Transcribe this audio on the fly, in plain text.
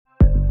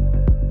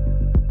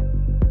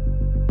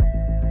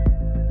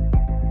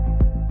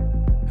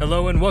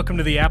Hello and welcome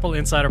to the Apple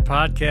Insider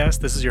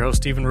Podcast. This is your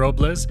host, Stephen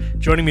Robles.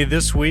 Joining me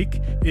this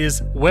week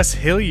is Wes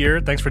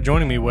Hilliard. Thanks for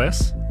joining me,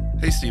 Wes.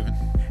 Hey, Stephen.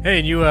 Hey,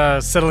 and you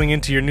settling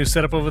into your new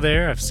setup over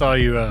there? I saw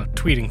you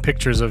tweeting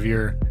pictures of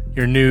your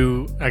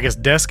new, I guess,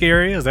 desk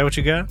area. Is that what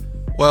you got?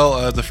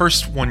 Well, the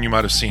first one you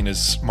might have seen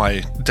is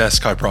my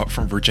desk I brought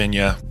from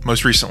Virginia.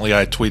 Most recently,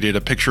 I tweeted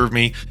a picture of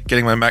me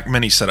getting my Mac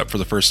Mini set up for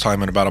the first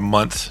time in about a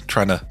month,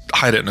 trying to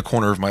hide it in a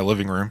corner of my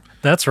living room.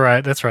 That's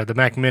right, the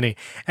Mac Mini.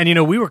 And, you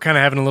know, we were kind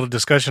of having a little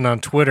discussion on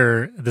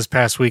Twitter this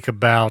past week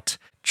about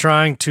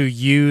trying to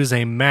use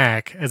a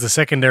Mac as a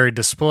secondary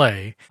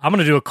display. I'm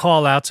going to do a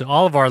call out to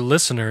all of our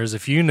listeners.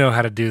 If you know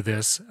how to do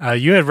this,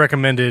 you had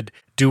recommended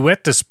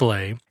Duet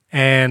Display.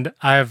 And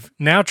I've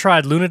now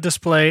tried Luna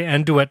Display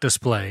and Duet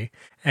Display,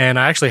 and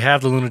I actually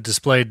have the Luna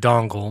Display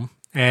dongle,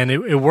 and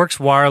it works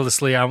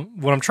wirelessly.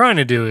 What I'm trying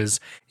to do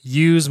is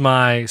use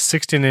my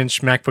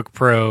 16-inch MacBook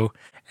Pro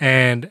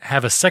and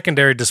have a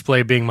secondary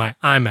display being my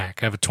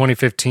iMac. I have a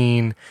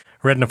 2015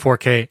 Retina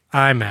 4K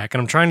iMac, and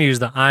I'm trying to use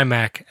the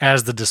iMac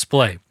as the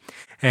display.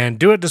 And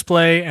Duet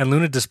Display and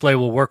Luna Display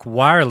will work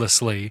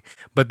wirelessly,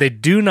 but they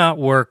do not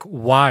work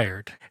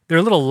wired. They're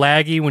a little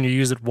laggy when you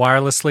use it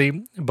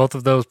wirelessly, both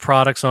of those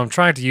products, so I'm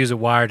trying to use it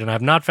wired, and I've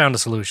not found a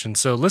solution.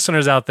 So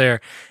listeners out there,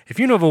 if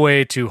you know of a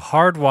way to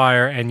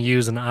hardwire and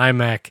use an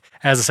iMac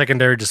as a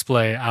secondary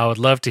display, I would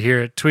love to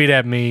hear it. Tweet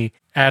at me,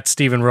 at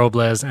Stephen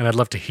Robles, and I'd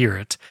love to hear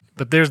it.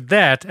 But there's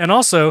that. And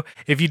also,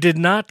 if you did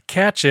not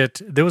catch it,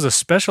 there was a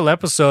special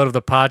episode of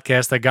the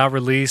podcast that got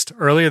released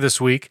earlier this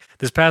week.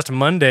 This past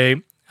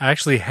Monday, I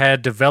actually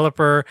had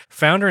developer,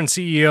 founder, and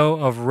CEO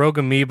of Rogue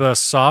Amoeba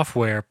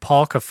Software,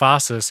 Paul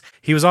Kafasis.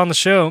 He was on the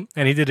show,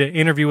 and he did an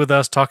interview with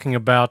us talking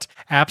about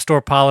App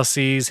Store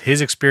policies, his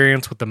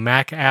experience with the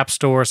Mac App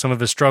Store, some of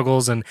his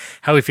struggles, and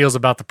how he feels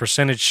about the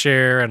percentage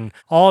share, and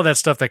all of that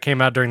stuff that came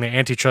out during the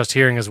antitrust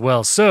hearing as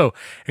well. So,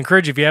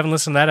 encourage you, if you haven't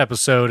listened to that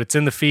episode, it's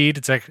in the feed.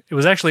 It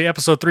was actually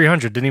episode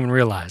 300, didn't even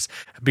realize.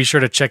 Be sure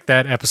to check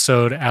that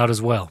episode out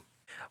as well.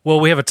 Well,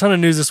 we have a ton of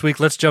news this week.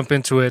 Let's jump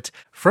into it.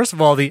 First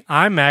of all, the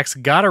iMac's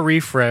got a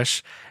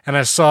refresh, and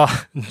I saw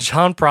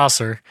John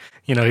Prosser.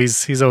 You know,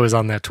 he's always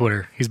on that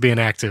Twitter. He's being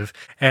active.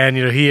 And,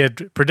 you know, he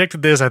had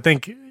predicted this, I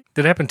think,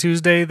 did it happen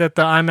Tuesday that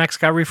the iMac's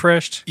got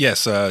refreshed?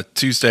 Yes,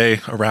 Tuesday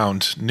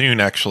around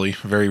noon, actually.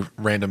 Very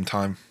random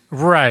time.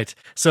 Right.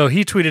 So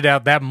he tweeted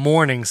out that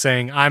morning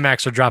saying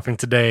iMacs are dropping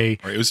today.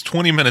 Right, it was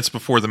 20 minutes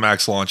before the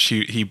Mac's launch.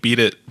 He beat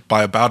it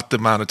by about the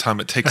amount of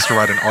time it takes to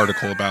write an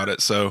article about it.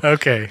 So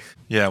okay.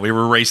 Yeah, we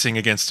were racing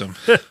against him.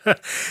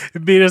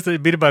 beat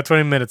it by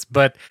 20 minutes.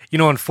 But, you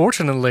know,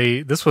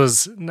 unfortunately, I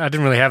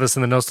didn't really have this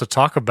in the notes to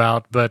talk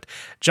about, but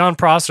John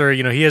Prosser,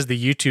 you know, he has the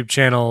YouTube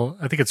channel,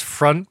 I think it's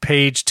Front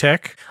Page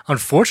Tech.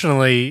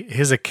 Unfortunately,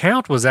 his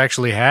account was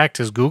actually hacked,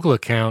 his Google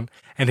account,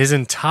 and his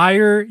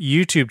entire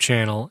YouTube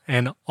channel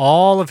and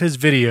all of his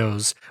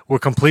videos were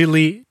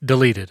completely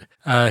deleted.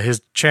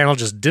 His channel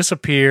just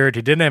disappeared.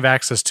 He didn't have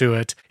access to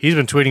it. He's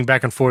been tweeting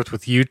back and forth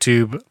with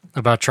YouTube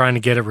about trying to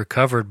get it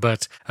recovered.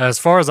 But as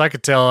far as I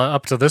could tell,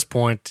 up to this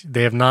point,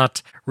 they have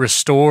not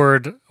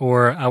restored,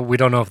 or we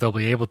don't know if they'll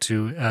be able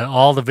to,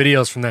 all the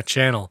videos from that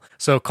channel.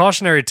 So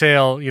cautionary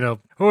tale, you know,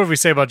 whatever we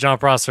say about John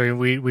Prosser,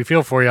 we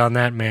feel for you on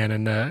that, man.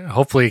 And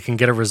hopefully you can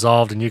get it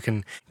resolved and you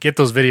can get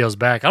those videos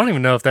back. I don't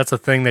even know if that's a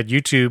thing that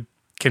YouTube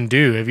can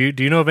do.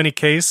 Do you know of any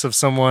case of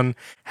someone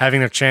having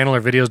their channel or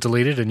videos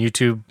deleted and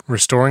YouTube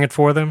restoring it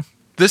for them?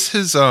 This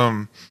is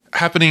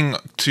happening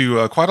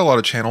to quite a lot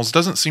of channels.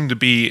 Doesn't seem to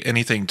be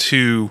anything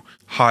too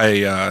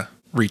high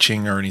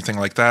reaching or anything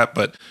like that,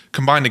 but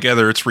combined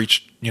together, it's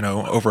reached, you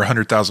know, over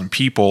 100,000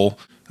 people.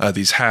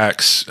 These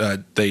hacks,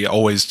 they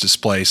always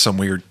display some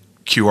weird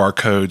QR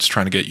codes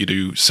trying to get you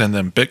to send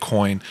them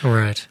Bitcoin.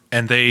 Right.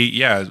 And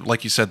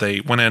like you said,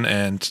 they went in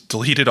and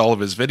deleted all of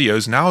his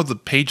videos. Now the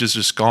page is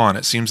just gone.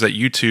 It seems that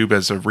YouTube,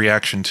 as a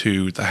reaction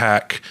to the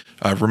hack,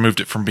 removed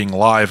it from being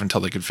live until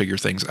they could figure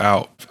things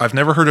out. I've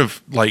never heard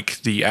of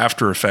like the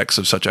after effects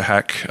of such a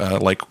hack,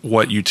 like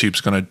what YouTube's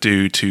going to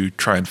do to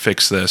try and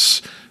fix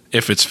this,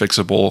 if it's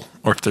fixable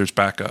or if there's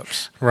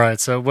backups.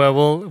 Right. So,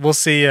 well, we'll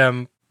see.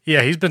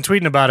 Yeah, he's been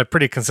tweeting about it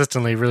pretty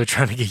consistently, really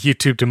trying to get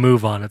YouTube to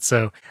move on it.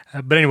 So,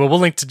 but anyway, we'll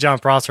link to John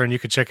Prosser, and you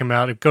can check him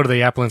out. Go to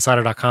the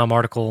appleinsider.com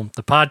article,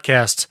 the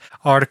podcast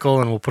article,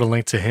 and we'll put a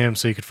link to him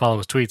so you can follow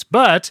his tweets.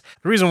 But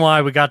the reason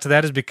why we got to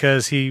that is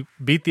because he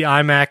beat the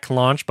iMac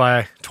launch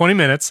by 20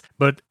 minutes,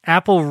 but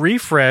Apple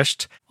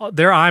refreshed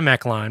their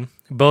iMac line,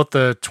 both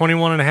the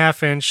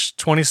 21.5-inch,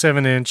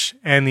 27-inch,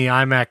 and the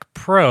iMac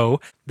Pro.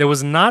 There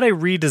was not a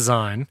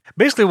redesign.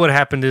 Basically what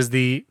happened is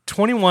the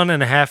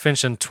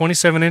 21.5-inch and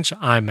 27-inch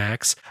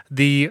iMacs,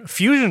 the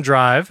Fusion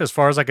drive, as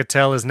far as I could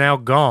tell, is now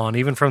gone,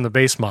 even from the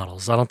base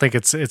models. I don't think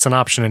it's an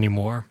option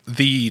anymore.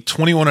 The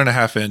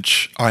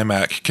 21.5-inch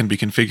iMac can be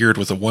configured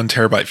with a 1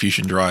 terabyte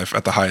Fusion drive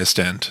at the highest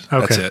end. Okay.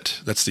 That's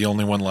it. That's the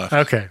only one left.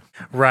 Okay.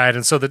 Right.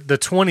 And so the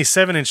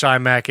 27-inch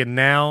 27-inch iMac, it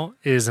now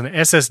is an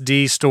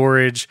SSD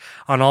storage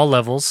on all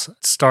levels.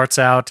 It starts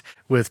out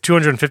with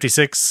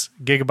 256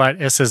 gigabyte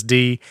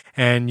SSD,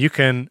 and you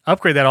can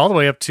upgrade that all the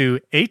way up to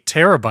 8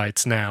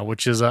 terabytes now,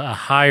 which is a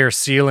higher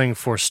ceiling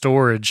for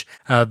storage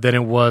than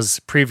it was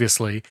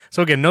previously.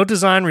 So again, no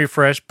design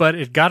refresh, but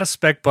it got a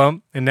spec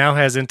bump and now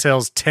has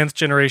Intel's 10th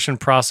generation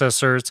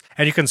processors,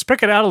 and you can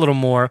spec it out a little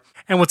more.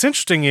 And what's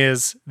interesting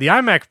is the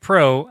iMac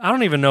Pro, I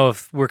don't even know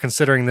if we're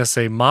considering this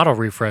a model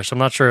refresh. I'm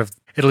not sure if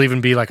it'll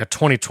even be like a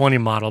 2020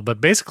 model,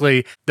 but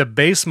basically the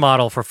base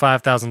model for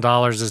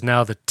 $5,000 is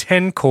now the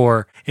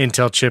 10-core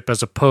Intel chip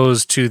as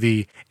opposed to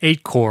the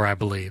 8-core, I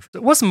believe.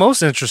 What's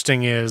most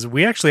interesting is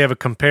we actually have a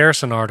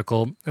comparison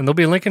article, and there'll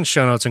be a link in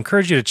show notes. I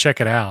encourage you to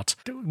check it out.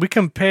 We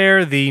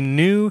compare the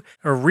new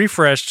or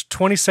refreshed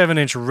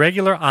 27-inch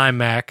regular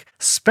iMac,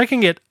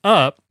 speccing it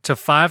up to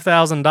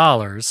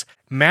 $5,000,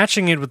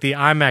 matching it with the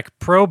iMac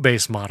Pro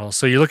base model.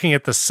 So you're looking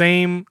at the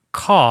same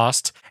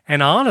cost.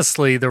 And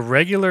honestly, the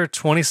regular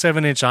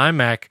 27-inch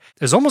iMac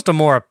is almost a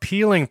more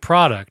appealing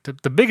product.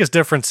 The biggest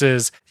difference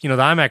is, the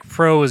iMac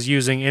Pro is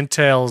using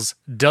Intel's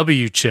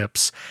W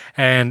chips,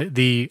 and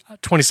the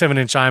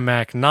 27-inch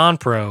iMac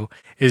non-Pro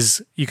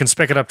is, you can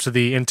spec it up to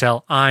the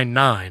Intel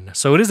i9.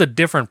 So it is a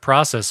different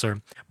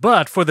processor.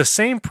 But for the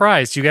same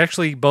price, you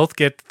actually both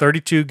get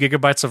 32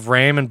 gigabytes of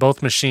RAM in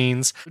both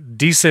machines,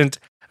 decent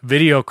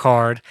video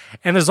card,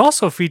 and there's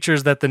also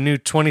features that the new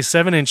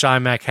 27-inch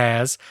iMac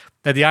has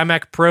that the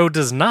iMac Pro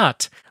does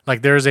not.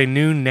 Like there's a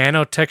new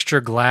nano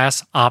texture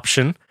glass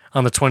option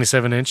on the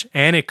 27-inch,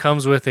 and it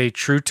comes with a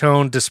True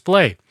Tone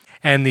display.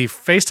 And the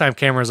FaceTime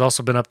camera has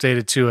also been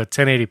updated to a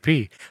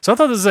 1080p. So I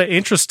thought this is an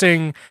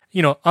interesting,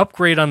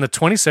 upgrade on the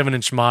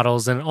 27-inch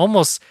models and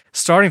almost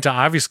starting to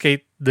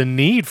obfuscate the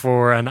need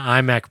for an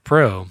iMac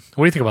Pro. What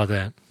do you think about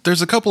that?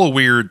 There's a couple of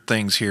weird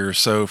things here.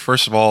 So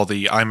first of all,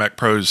 the iMac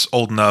Pro's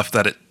old enough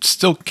that it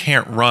still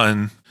can't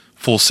run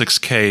full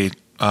 6K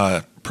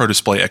Pro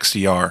Display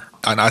XDR.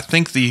 And I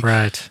think the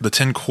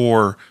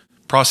 10-core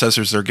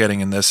processors they're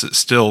getting in this, it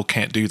still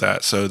can't do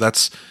that. So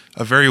that's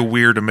a very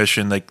weird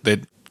omission.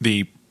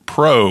 The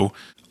Pro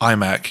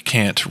iMac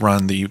can't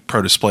run the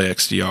Pro Display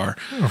XDR.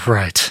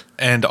 Right.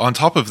 And on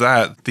top of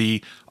that,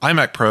 the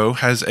iMac Pro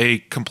has a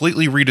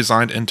completely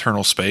redesigned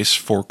internal space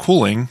for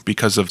cooling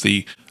because of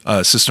the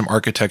system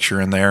architecture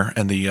in there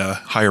and the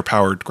higher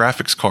powered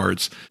graphics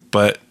cards.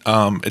 But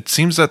it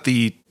seems that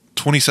the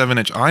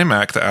 27-inch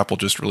iMac that Apple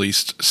just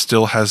released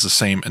still has the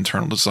same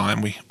internal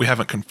design. We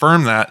haven't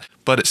confirmed that,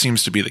 but it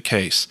seems to be the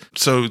case.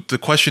 So the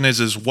question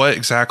is what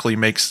exactly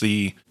makes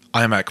the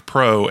iMac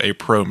Pro a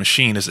Pro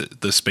machine? Is it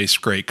the space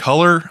gray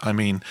color? I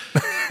mean,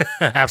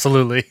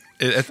 absolutely.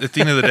 At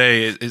the end of the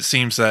day, it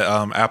seems that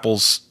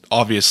Apple's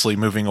obviously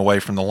moving away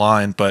from the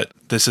line, but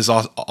this is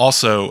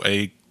also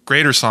a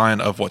greater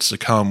sign of what's to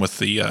come with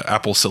the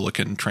Apple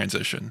Silicon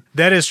transition.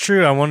 That is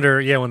true. I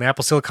wonder, when the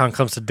Apple Silicon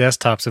comes to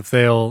desktops, if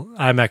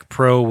iMac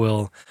Pro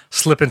will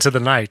slip into the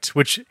night,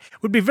 which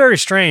would be very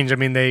strange. I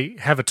mean, they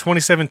have a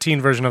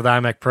 2017 version of the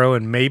iMac Pro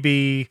and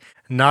maybe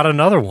not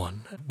another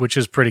one, which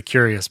is pretty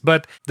curious.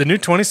 But the new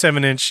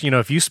 27-inch,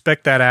 if you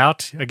spec that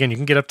out, again, you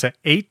can get up to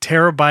 8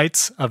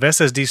 terabytes of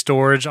SSD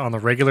storage on the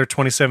regular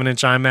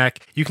 27-inch iMac.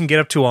 You can get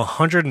up to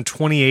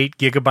 128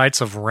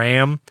 gigabytes of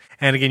RAM.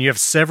 And again, you have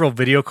several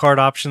video card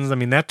options. I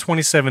mean, that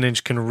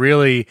 27-inch can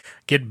really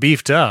get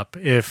beefed up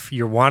if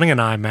you're wanting an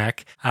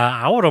iMac.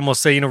 I would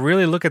almost say,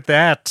 really look at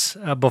that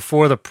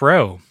before the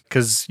Pro,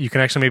 because you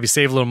can actually maybe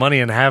save a little money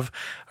and have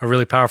a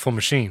really powerful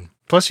machine.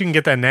 Plus, you can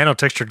get that nano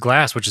textured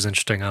glass, which is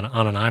interesting on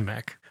an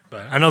iMac.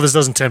 But I know this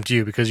doesn't tempt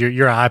you because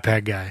you're an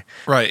iPad guy.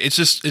 Right. It's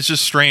just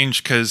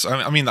strange because,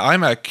 I mean, the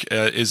iMac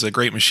is a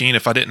great machine.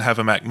 If I didn't have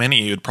a Mac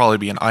Mini, it would probably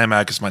be an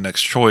iMac as my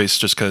next choice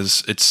just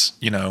because it's,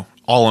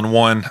 all in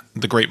one.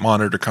 The great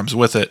monitor comes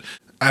with it.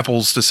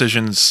 Apple's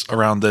decisions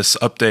around this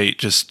update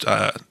just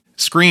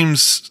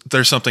screams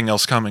there's something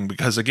else coming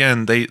because,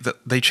 again,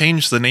 they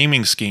changed the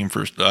naming scheme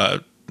for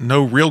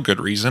no real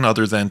good reason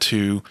other than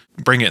to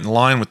bring it in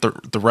line with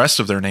the rest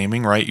of their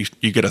naming, right?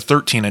 You get a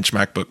 13-inch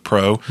MacBook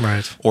Pro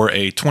or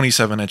a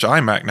 27-inch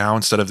iMac now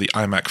instead of the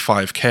iMac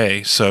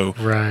 5K. So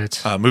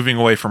moving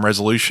away from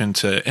resolution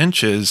to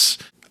inches,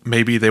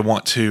 maybe they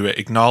want to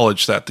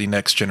acknowledge that the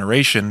next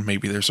generation,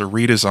 maybe there's a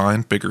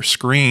redesign, bigger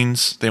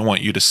screens. They want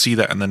you to see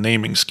that in the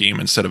naming scheme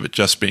instead of it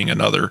just being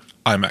another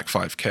iMac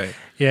 5K.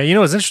 Yeah,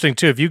 it's interesting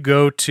too. If you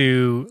go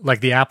to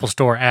like the Apple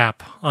Store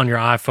app on your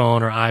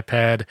iPhone or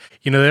iPad,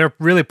 they're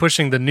really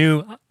pushing the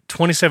new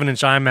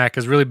 27-inch iMac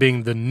as really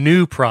being the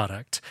new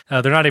product.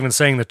 They're not even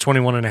saying the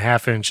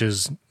 21.5-inch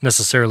is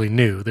necessarily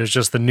new. There's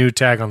just the new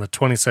tag on the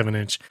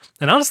 27-inch.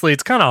 And honestly,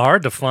 it's kind of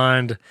hard to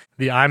find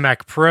the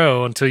iMac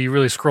Pro until you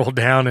really scroll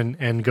down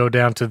and go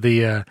down to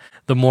the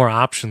the more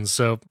options.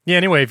 So yeah,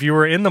 anyway, if you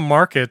were in the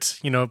market,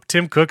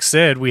 Tim Cook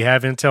said we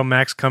have Intel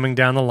Macs coming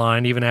down the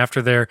line even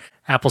after their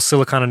Apple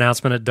Silicon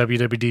announcement at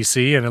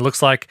WWDC, and it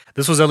looks like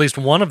this was at least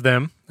one of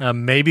them.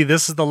 Maybe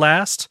this is the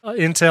last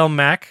Intel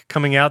Mac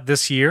coming out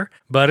this year,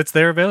 but it's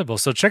there available.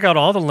 So check out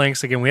all the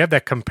links. Again, we have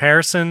that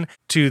comparison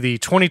to the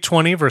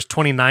 2020 versus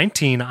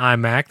 2019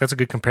 iMac. That's a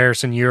good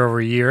comparison year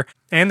over year.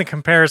 And the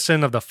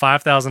comparison of the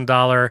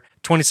 $5,000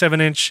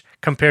 27-inch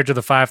compared to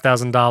the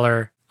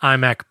 $5,000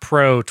 iMac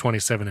Pro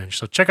 27-inch.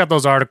 So check out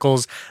those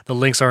articles. The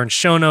links are in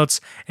show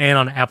notes and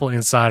on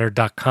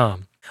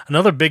appleinsider.com.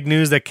 Another big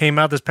news that came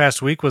out this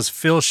past week was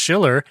Phil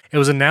Schiller. It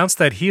was announced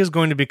that he is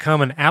going to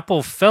become an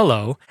Apple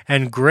Fellow,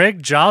 and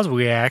Greg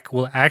Joswiak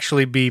will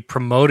actually be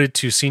promoted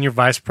to Senior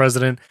Vice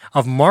President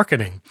of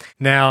Marketing.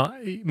 Now,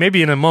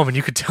 maybe in a moment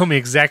you could tell me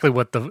exactly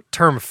what the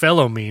term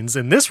fellow means.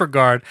 In this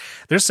regard,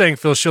 they're saying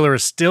Phil Schiller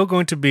is still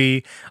going to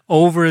be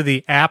over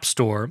the App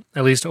Store,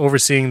 at least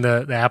overseeing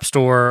the App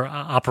Store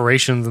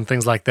operations and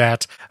things like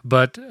that.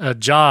 But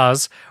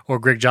Joz, or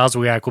Greg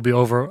Joswiak, will be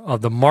over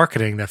the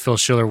marketing that Phil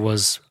Schiller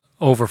was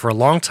over for a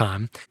long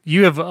time.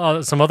 You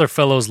have some other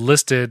fellows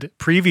listed,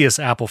 previous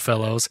Apple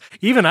Fellows.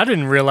 Even I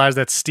didn't realize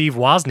that Steve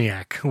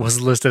Wozniak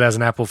was listed as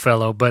an Apple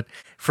Fellow, but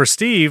for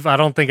Steve, I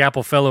don't think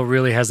Apple Fellow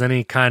really has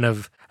any kind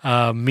of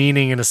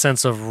meaning in a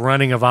sense of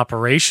running of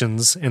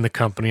operations in the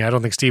company. I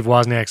don't think Steve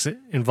Wozniak's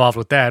involved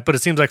with that, but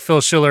it seems like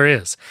Phil Schiller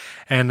is.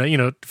 And,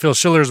 Phil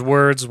Schiller's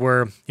words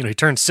were, he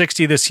turned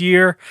 60 this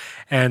year,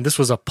 and this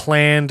was a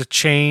planned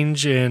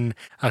change in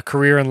a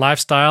career and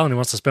lifestyle, and he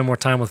wants to spend more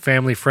time with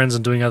family, friends,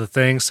 and doing other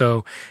things.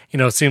 So,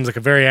 it seems like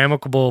a very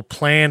amicable,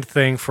 planned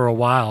thing for a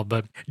while.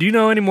 But do you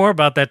know any more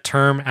about that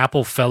term,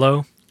 Apple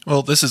Fellow?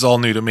 Well, this is all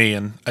new to me,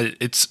 and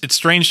it's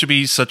strange to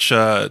be such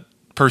a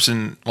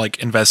person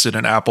invested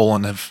in Apple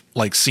and have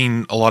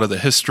seen a lot of the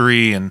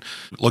history and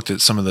looked at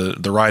some of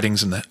the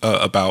writings and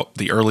about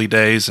the early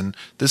days, and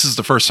this is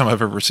the first time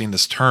I've ever seen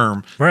this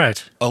term.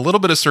 Right. A little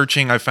bit of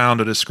searching, I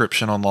found a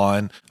description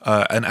online.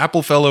 An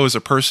Apple Fellow is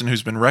a person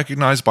who's been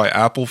recognized by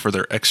Apple for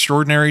their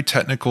extraordinary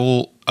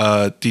technical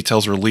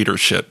details or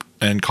leadership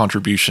and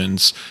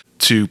contributions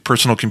to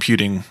personal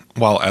computing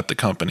while at the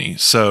company.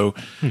 So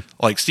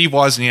Steve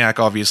Wozniak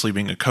obviously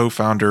being a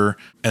co-founder,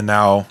 and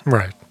now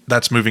right.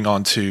 That's moving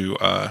on to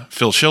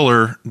Phil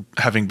Schiller,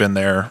 having been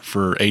there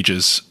for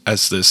ages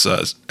as this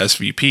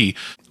SVP.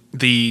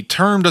 The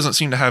term doesn't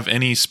seem to have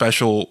any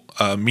special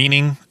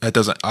meaning. It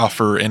doesn't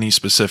offer any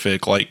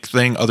specific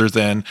thing other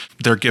than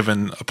they're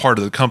given a part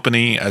of the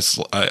company as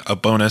a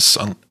bonus,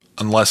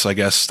 unless I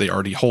guess they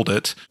already hold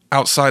it.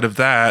 Outside of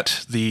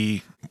that,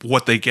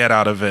 what they get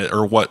out of it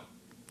or what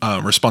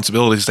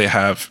responsibilities they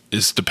have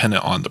is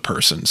dependent on the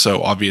person.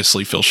 So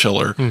obviously Phil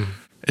Schiller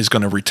is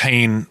going to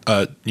retain,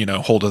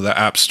 hold of the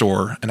App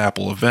Store and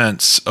Apple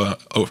events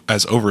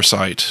as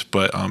oversight,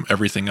 but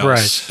everything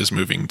else is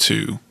moving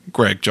to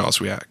Greg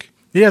Joswiak.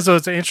 Yeah, so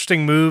it's an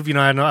interesting move.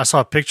 I saw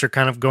a picture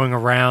kind of going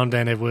around,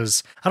 and it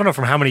was, I don't know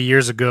from how many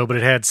years ago, but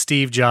it had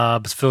Steve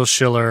Jobs, Phil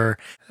Schiller,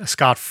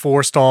 Scott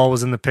Forstall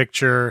was in the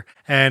picture,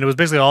 and it was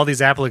basically all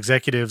these Apple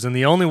executives, and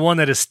the only one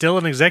that is still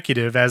an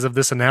executive as of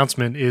this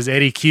announcement is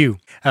Eddie Q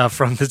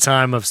from the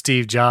time of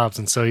Steve Jobs,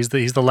 and so he's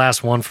the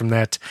last one from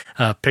that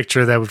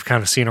picture that we've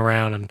kind of seen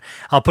around, and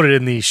I'll put it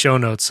in the show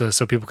notes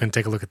so people can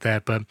take a look at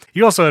that. But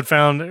you also had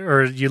found,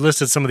 or you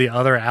listed some of the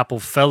other Apple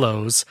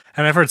Fellows,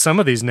 and I've heard some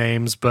of these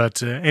names,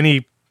 but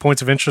any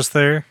points of interest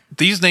there?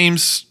 These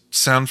names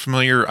sound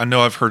familiar. I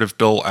know I've heard of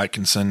Bill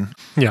Atkinson.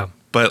 Yeah.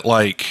 But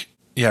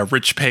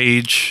Rich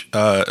Page,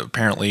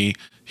 apparently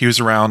he was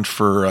around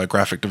for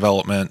graphic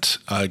development.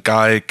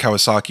 Guy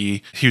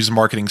Kawasaki, he was a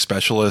marketing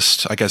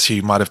specialist. I guess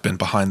he might have been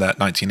behind that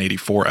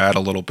 1984 ad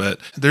a little bit.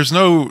 There's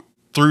no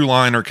through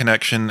line or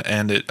connection,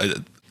 and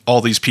all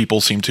these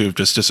people seem to have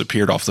just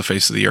disappeared off the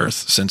face of the earth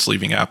since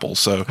leaving Apple.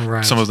 So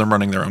some of them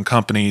running their own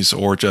companies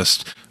or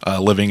just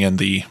living in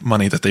the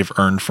money that they've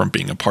earned from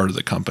being a part of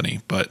the company.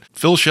 But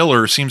Phil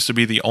Schiller seems to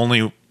be the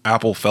only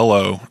Apple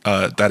Fellow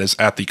that is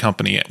at the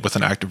company with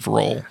an active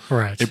role.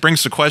 Right. It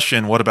brings to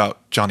question, what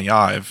about Johnny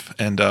Ive,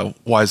 and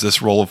why has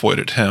this role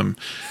avoided him?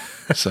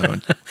 So,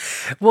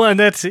 well, and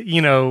that's,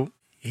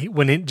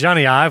 when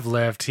Johnny Ive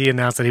left, he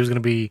announced that he was going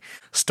to be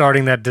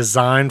starting that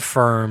design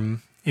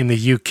firm in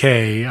the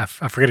UK.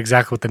 I forget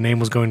exactly what the name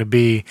was going to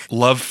be.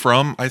 Love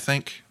From, I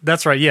think.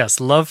 That's right. Yes,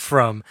 Love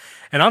From.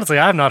 And honestly,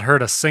 I have not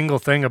heard a single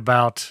thing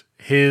about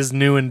his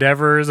new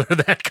endeavors or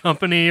that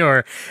company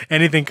or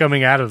anything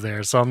coming out of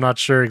there. So I'm not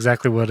sure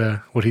exactly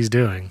what he's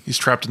doing. He's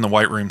trapped in the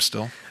White Room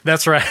still.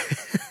 That's right.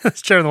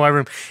 He's trapped in the White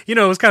Room. It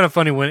was kind of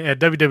funny when at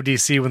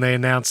WWDC when they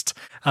announced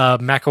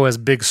macOS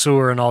Big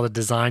Sur and all the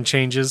design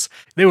changes.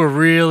 They were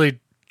really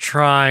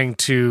trying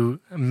to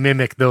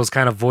mimic those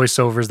kind of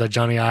voiceovers that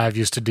Johnny Ive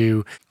used to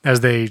do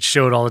as they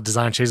showed all the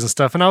design changes and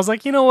stuff. And I was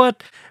like, you know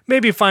what?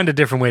 Maybe find a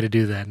different way to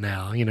do that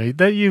now.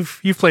 That you've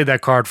played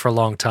that card for a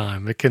long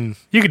time. You can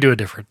do it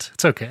different.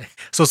 It's okay.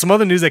 So some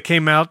other news that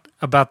came out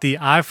about the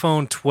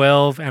iPhone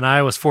 12 and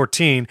iOS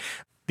 14.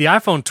 the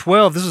iPhone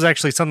 12, this was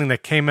actually something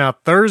that came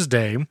out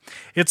Thursday.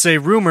 It's a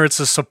rumor, it's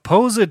a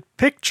supposed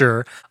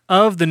picture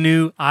of the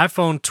new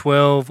iPhone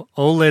 12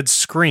 OLED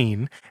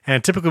screen.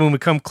 And typically when we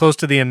come close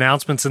to the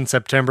announcements in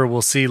September,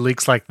 we'll see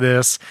leaks like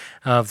this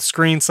of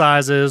screen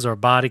sizes or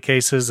body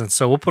cases. And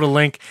so we'll put a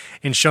link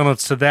in show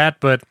notes to that.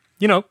 But,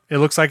 you know, it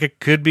looks like it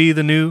could be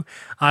the new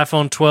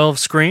iPhone 12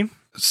 screen.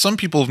 Some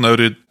people have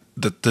noted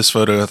that this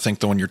photo, I think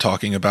the one you're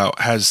talking about,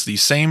 has the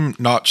same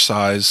notch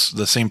size,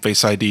 the same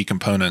Face ID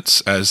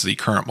components as the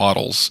current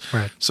models.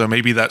 Right. So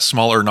maybe that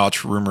smaller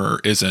notch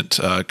rumor isn't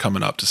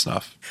coming up to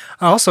snuff.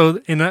 Also,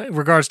 in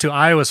regards to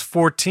iOS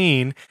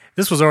 14,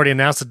 this was already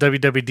announced at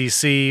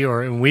WWDC,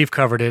 and we've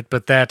covered it,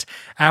 but that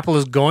Apple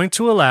is going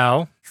to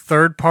allow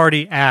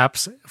third-party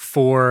apps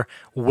for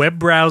web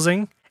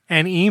browsing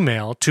and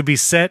email to be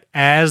set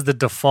as the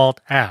default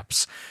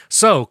apps.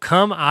 So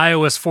come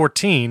iOS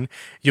 14,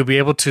 you'll be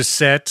able to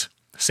set,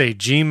 say,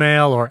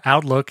 Gmail or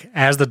Outlook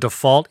as the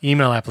default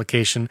email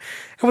application.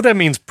 And what that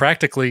means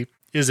practically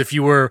is if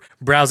you were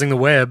browsing the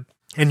web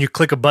and you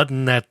click a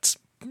button that,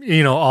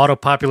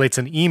 auto-populates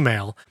an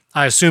email,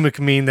 I assume it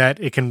can mean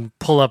that it can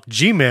pull up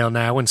Gmail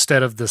now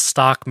instead of the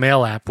stock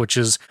mail app, which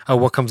is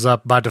what comes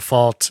up by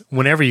default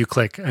whenever you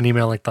click an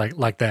email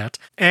like that.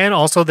 And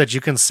also that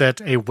you can set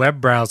a web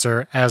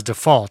browser as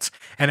default.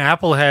 And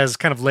Apple has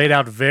kind of laid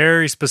out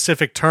very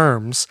specific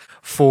terms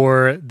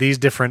for these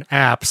different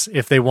apps.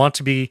 If they want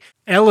to be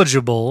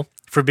eligible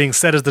for being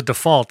set as the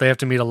default, they have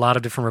to meet a lot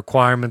of different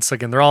requirements.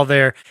 Again, they're all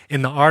there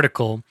in the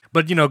article.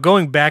 But,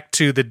 going back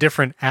to the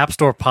different App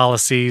Store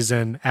policies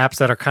and apps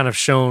that are kind of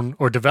shown,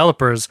 or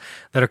developers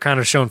that are kind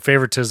of shown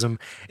favoritism,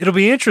 it'll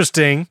be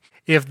interesting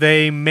if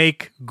they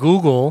make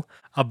Google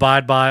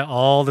abide by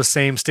all the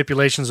same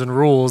stipulations and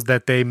rules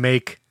that they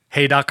make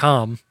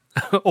Hey.com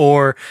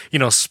or,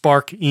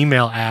 Spark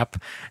email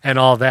app and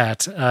all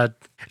that.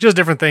 Just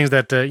different things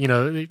that,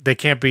 they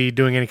can't be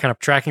doing any kind of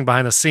tracking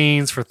behind the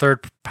scenes for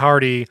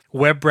third-party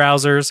web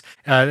browsers.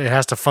 It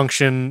has to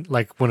function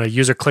like when a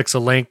user clicks a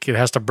link, it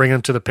has to bring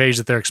them to the page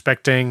that they're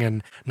expecting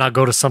and not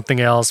go to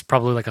something else,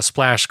 probably like a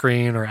splash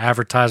screen or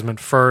advertisement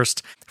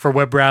first. For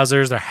web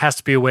browsers, there has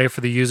to be a way for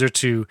the user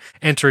to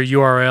enter a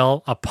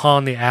URL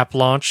upon the app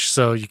launch,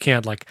 so you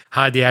can't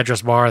hide the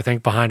address bar, I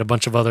think, behind a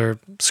bunch of other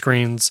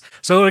screens.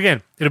 So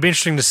again, it'll be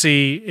interesting to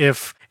see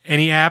if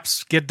any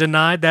apps get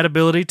denied that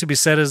ability to be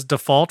set as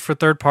default for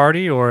third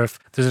party, or if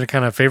there's any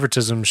kind of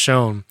favoritism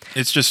shown.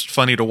 It's just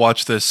funny to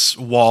watch this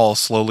wall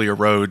slowly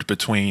erode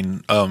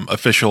between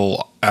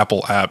official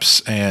Apple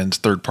apps and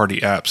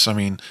third-party apps. I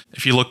mean,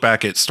 if you look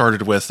back, it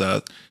started with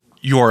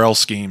URL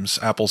schemes,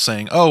 Apple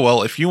saying, oh,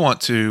 well, if you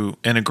want to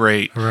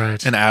integrate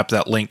an app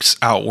that links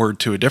outward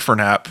to a different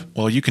app,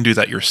 well, you can do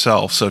that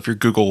yourself. So if you're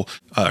Google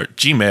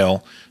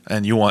Gmail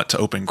and you want to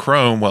open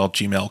Chrome, well,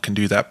 Gmail can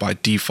do that by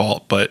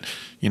default. But,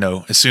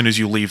 as soon as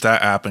you leave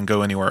that app and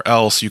go anywhere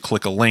else, you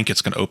click a link,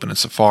 it's going to open in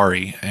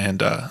Safari.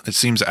 And it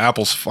seems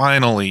Apple's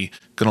finally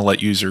going to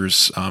let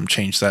users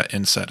change that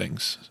in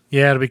settings.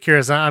 Yeah, to be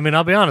curious. I mean,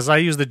 I'll be honest, I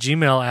use the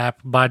Gmail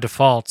app by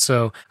default,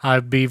 so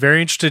I'd be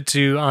very interested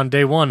to, on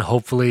day one,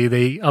 hopefully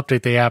they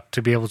update the app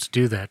to be able to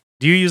do that.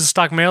 Do you use a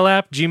stock mail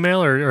app,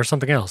 Gmail, or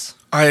something else?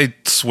 I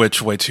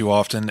switch way too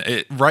often.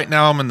 Right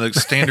now, I'm in the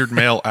standard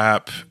mail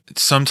app.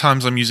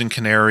 Sometimes I'm using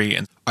Canary,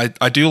 and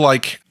I do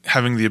like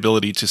having the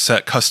ability to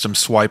set custom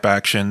swipe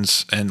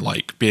actions and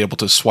be able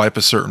to swipe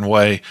a certain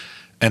way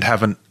and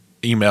have an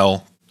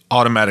email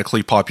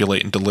automatically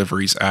populate in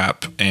Deliveries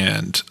app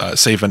and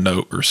save a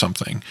note or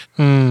something.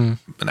 And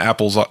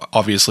Apple's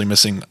obviously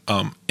missing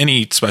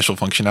any special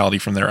functionality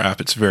from their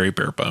app. It's very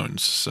bare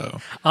bones. So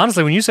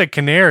honestly, when you said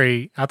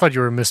Canary, I thought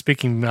you were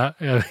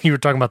misspeaking. You were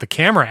talking about the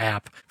camera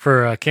app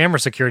for camera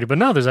security, but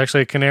no, there's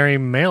actually a Canary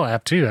mail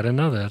app too. I didn't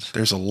know that.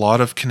 There's a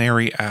lot of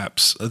Canary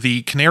apps.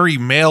 The Canary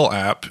mail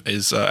app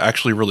is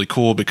actually really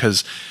cool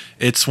because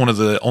it's one of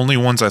the only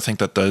ones I think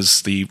that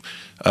does the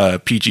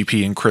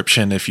PGP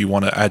encryption. If you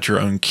want to add your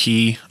own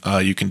key,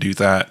 you can do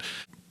that.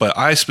 But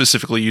I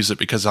specifically use it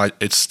because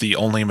it's the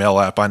only mail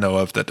app I know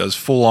of that does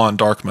full-on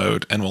dark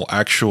mode and will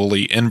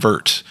actually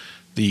invert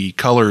the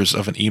colors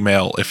of an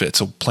email if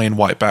it's a plain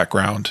white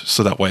background,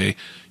 so that way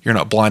you're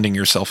not blinding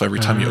yourself every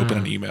time you open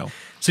an email.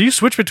 So you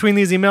switch between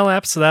these email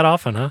apps that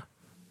often,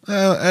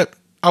 huh?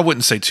 I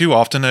wouldn't say too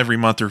often, every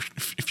month or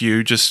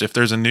few, just if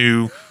there's a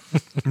new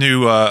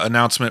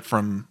announcement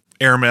from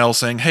Airmail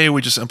saying, hey, we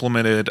just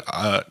implemented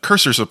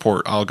cursor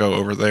support, I'll go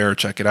over there,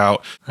 check it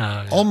out.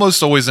 Yeah.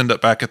 Almost always end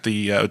up back at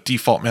the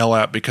default mail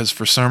app because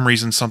for some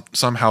reason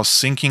somehow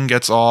syncing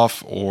gets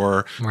off,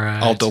 or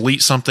I'll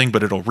delete something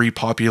but it'll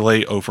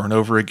repopulate over and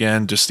over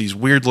again. Just these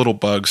weird little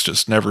bugs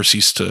just never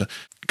cease to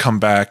come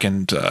back,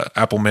 and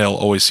Apple Mail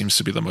always seems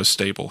to be the most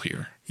stable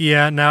here.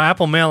 Yeah, now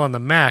Apple Mail on the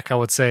Mac, I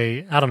would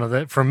say, I don't know,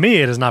 that for me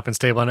it has not been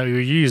stable. I know you're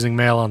using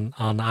Mail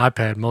on the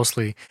iPad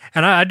mostly,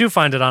 and I do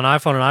find it on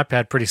iPhone and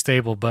iPad pretty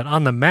stable, but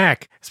on the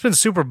Mac, it's been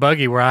super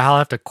buggy where I'll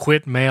have to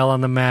quit Mail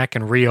on the Mac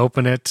and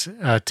reopen it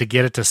to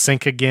get it to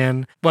sync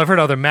again. Well, I've heard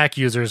other Mac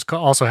users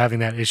also having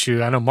that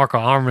issue. I know Marco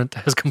Arment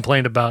has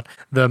complained about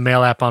the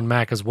Mail app on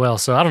Mac as well,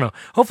 so I don't know.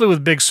 Hopefully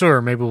with Big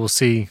Sur, maybe we'll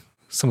see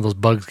some of those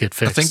bugs get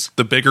fixed. I think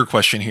the bigger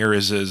question here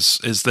is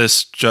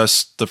this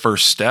just the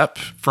first step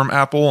from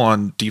Apple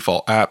on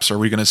default apps? Are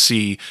we going to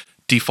see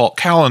default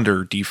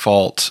calendar,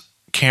 default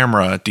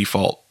camera,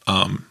 default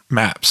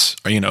maps?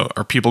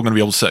 Are people going to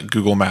be able to set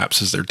Google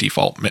Maps as their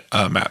default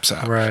maps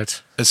app?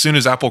 Right. As soon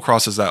as Apple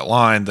crosses that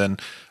line, then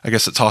I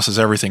guess it tosses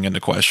everything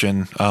into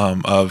question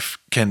of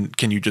can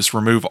you just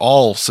remove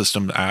all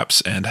system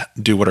apps and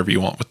do whatever you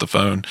want with the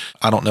phone?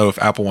 I don't know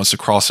if Apple wants to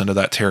cross into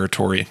that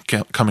territory,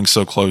 coming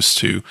so close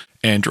to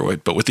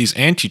Android. But with these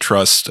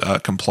antitrust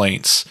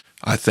complaints,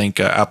 I think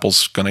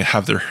Apple's going to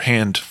have their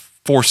hand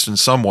forced in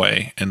some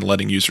way and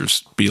letting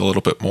users be a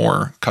little bit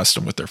more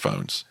custom with their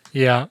phones.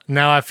 Yeah.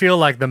 Now, I feel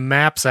like the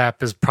Maps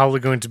app is probably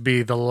going to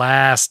be the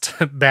last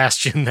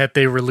bastion that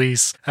they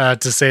release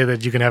to say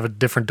that you can have a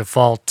different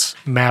default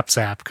Maps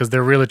app, because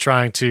they're really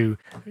trying to,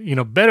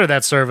 better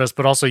that service,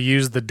 but also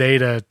use the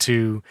data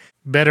to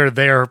better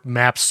their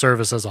Maps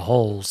service as a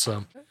whole.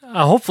 So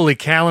hopefully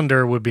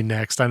Calendar would be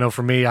next. I know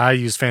for me, I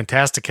use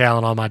Fantastical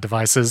on all my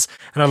devices,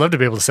 and I'd love to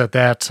be able to set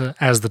that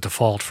as the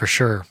default for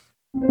sure.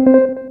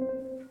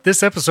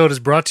 This episode is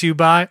brought to you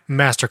by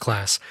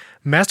Masterclass.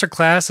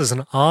 Masterclass is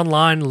an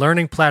online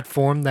learning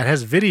platform that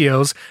has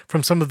videos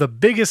from some of the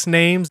biggest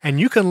names, and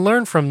you can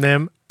learn from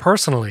them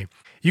personally.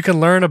 You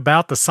can learn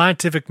about the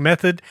scientific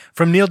method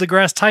from Neil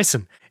deGrasse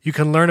Tyson. You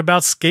can learn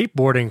about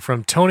skateboarding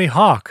from Tony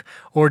Hawk,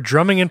 or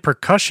drumming and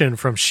percussion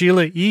from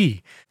Sheila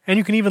E. And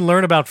you can even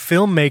learn about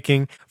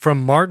filmmaking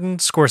from Martin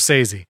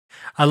Scorsese.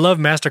 I love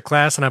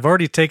Masterclass, and I've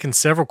already taken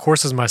several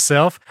courses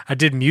myself. I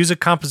did music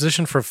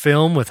composition for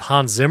film with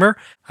Hans Zimmer.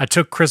 I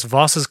took Chris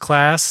Voss's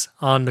class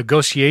on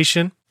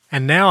negotiation.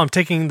 And now I'm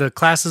taking the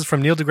classes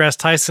from Neil deGrasse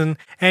Tyson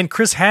and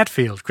Chris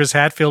Hadfield. Chris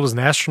Hadfield was an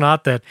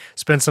astronaut that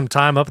spent some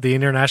time up at the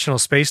International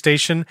Space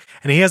Station,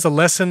 and he has a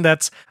lesson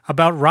that's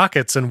about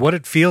rockets and what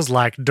it feels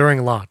like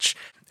during launch.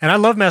 And I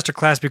love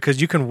Masterclass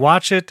because you can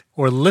watch it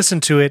or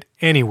listen to it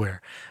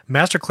anywhere.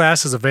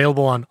 Masterclass is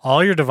available on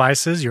all your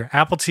devices, your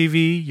Apple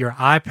TV, your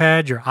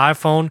iPad, your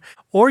iPhone,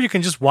 or you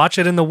can just watch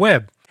it in the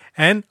web.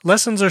 And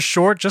lessons are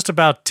short, just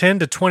about 10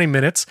 to 20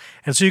 minutes,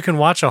 and so you can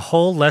watch a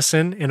whole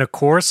lesson in a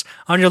course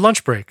on your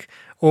lunch break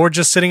or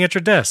just sitting at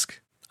your desk.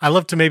 I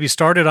love to maybe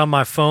start it on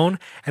my phone,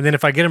 and then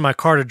if I get in my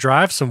car to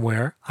drive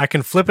somewhere, I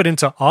can flip it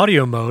into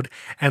audio mode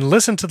and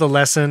listen to the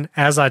lesson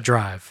as I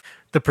drive.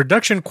 The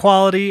production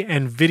quality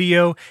and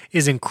video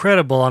is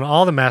incredible on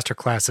all the master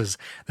classes.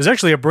 There's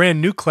actually a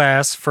brand new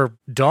class for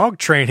dog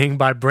training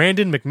by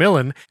Brandon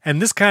McMillan,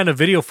 and this kind of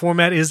video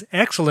format is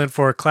excellent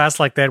for a class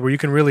like that where you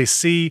can really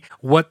see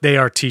what they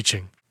are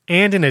teaching.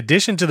 And in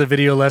addition to the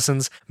video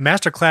lessons,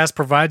 Masterclass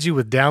provides you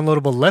with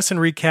downloadable lesson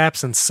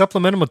recaps and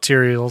supplemental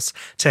materials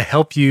to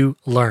help you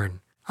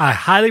learn. I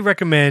highly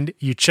recommend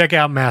you check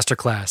out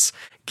Masterclass.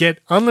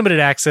 Get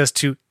unlimited access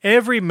to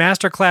every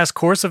Masterclass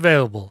course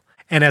available.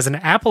 And as an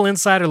Apple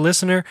Insider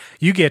listener,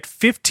 you get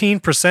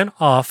 15%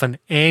 off an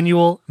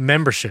annual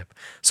membership.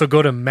 So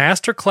go to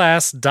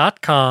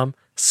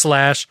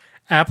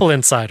masterclass.com/Apple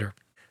Insider.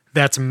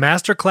 That's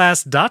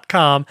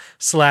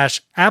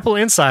masterclass.com/Apple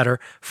Insider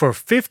for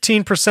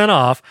 15%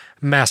 off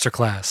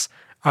Masterclass.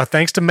 Our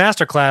thanks to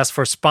Masterclass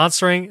for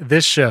sponsoring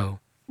this show.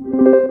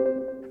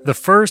 The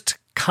first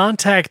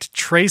contact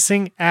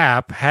tracing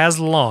app has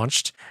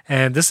launched,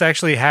 and this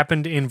actually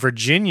happened in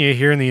Virginia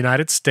here in the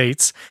United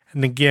States.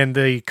 And again,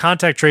 the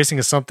contact tracing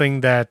is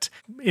something that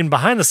in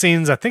behind the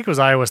scenes, I think it was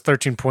iOS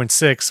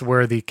 13.6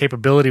 where the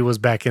capability was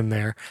back in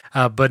there.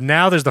 But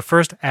now there's the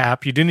first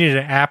app. You do need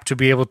an app to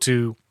be able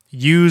to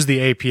use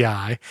the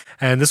API,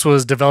 and this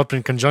was developed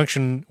in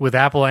conjunction with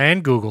Apple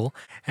and Google.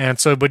 And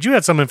so, but you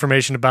had some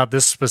information about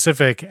this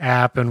specific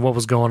app and what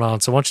was going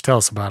on. So why don't you tell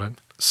us about it?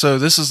 So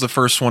this is the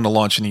first one to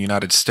launch in the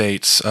United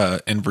States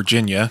in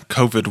Virginia.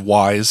 COVID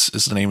Wise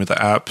is the name of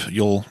the app.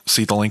 You'll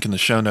see the link in the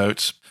show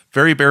notes.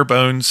 Very bare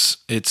bones.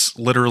 It's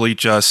literally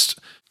just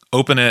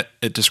open it.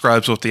 It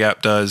describes what the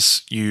app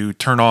does. You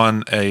turn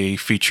on a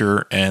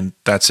feature and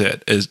that's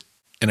it.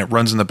 And it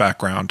runs in the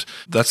background.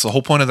 That's the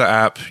whole point of the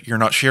app. You're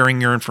not sharing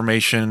your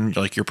information,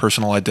 like your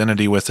personal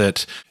identity with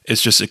it.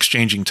 It's just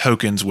exchanging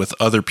tokens with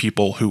other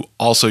people who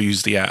also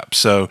use the app.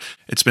 So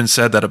it's been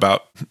said that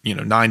about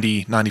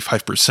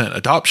 95%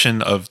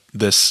 adoption of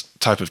this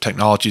type of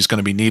technology is going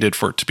to be needed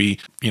for it to be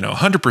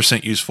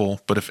 100%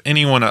 useful. But if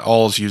anyone at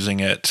all is using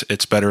it,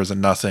 it's better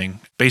than nothing.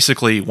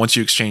 Basically, once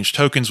you exchange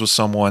tokens with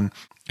someone,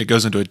 it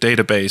goes into a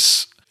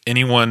database.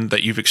 Anyone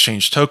that you've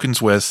exchanged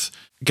tokens with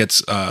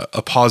gets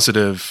a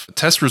positive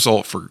test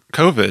result for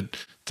COVID,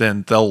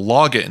 then they'll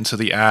log it into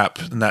the app,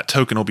 and that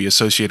token will be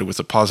associated with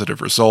a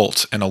positive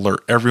result and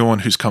alert everyone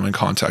who's come in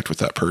contact with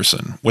that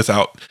person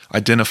without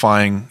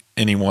identifying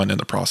anyone in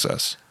the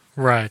process.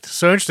 Right.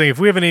 So interesting. If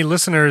we have any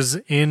listeners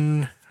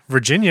in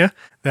Virginia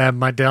that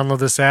might download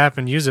this app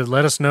and use it,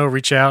 let us know.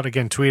 Reach out.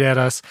 Again, tweet at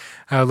us.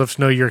 Let us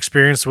know your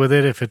experience with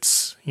it. If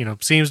it's,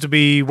 seems to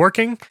be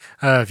working,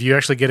 if you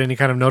actually get any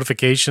kind of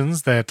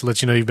notifications that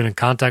lets you know you've been in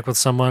contact with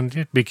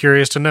someone, be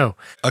curious to know.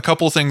 A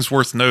couple of things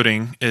worth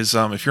noting is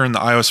if you're in the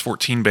iOS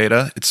 14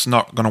 beta, it's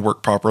not going to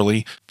work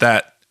properly.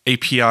 That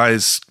API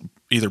is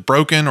either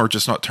broken or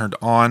just not turned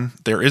on.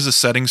 There is a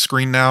settings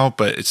screen now,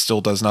 but it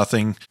still does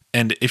nothing.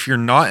 And if you're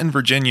not in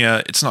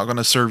Virginia, it's not going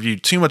to serve you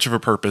too much of a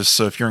purpose.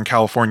 So if you're in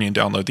California and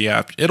download the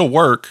app, it'll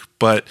work.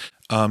 But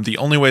the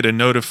only way to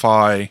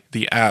notify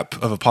the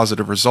app of a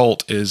positive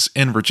result is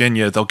in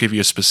Virginia, they'll give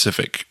you a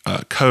specific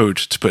code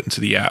to put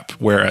into the app,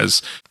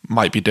 whereas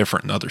might be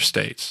different in other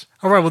states.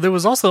 All right. Well, there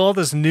was also all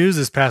this news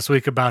this past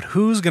week about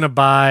who's going to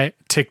buy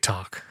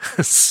TikTok.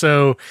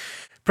 So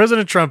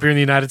President Trump here in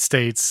the United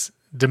States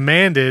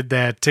demanded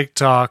that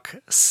TikTok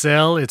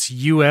sell its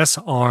U.S.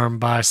 arm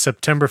by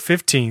September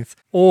 15th,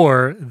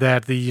 or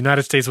that the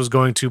United States was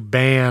going to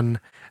ban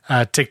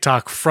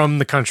TikTok from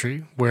the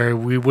country, where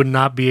we would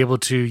not be able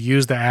to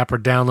use the app or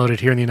download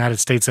it here in the United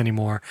States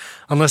anymore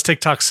unless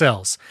TikTok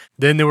sells.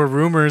 Then there were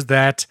rumors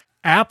that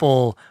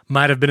Apple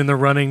might have been in the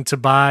running to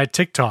buy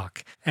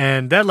TikTok,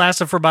 and that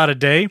lasted for about a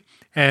day.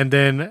 And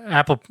then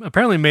Apple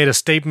apparently made a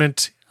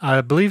statement,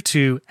 I believe,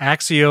 to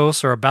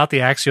Axios or about the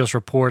Axios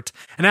report,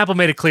 and Apple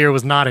made it clear it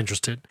was not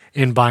interested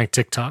in buying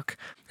TikTok.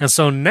 And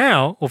so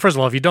now, well, first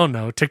of all, if you don't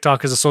know,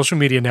 TikTok is a social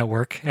media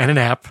network and an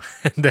app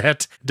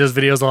that does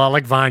videos a lot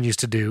like Vine used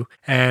to do.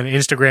 And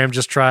Instagram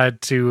just tried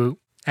to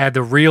add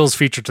the Reels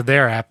feature to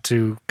their app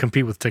to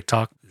compete with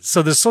TikTok.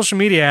 So this social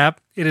media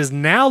app, it is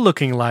now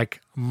looking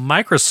like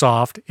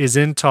Microsoft is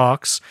in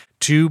talks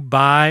to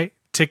buy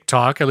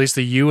TikTok, at least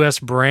the U.S.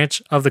 branch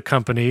of the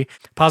company,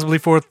 possibly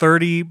for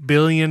 $30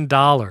 billion.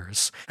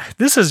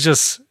 This is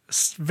just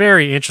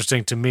very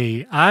interesting to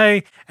me.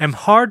 I am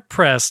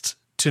hard-pressed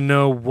to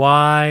know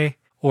why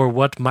or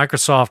what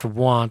Microsoft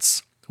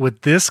wants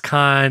with this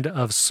kind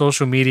of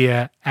social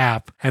media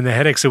app and the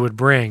headaches it would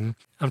bring.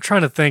 I'm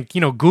trying to think,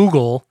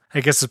 Google,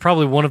 I guess, is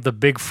probably one of the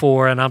big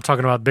four, and I'm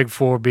talking about big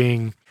four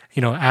being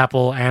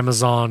Apple,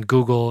 Amazon,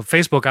 Google,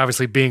 Facebook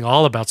obviously being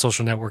all about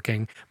social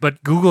networking.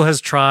 But Google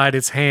has tried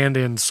its hand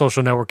in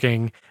social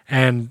networking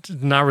and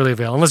not really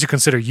avail, unless you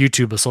consider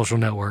YouTube a social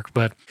network.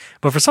 But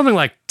for something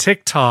like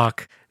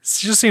TikTok, it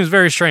just seems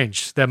very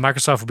strange that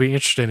Microsoft would be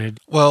interested in it.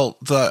 Well,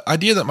 the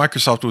idea that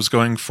Microsoft was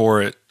going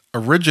for it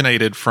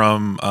originated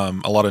from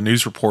a lot of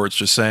news reports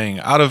just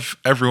saying, out of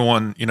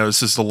everyone,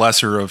 this is the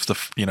lesser of the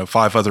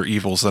 5 other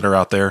evils that are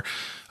out there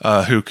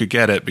who could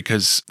get it,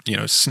 because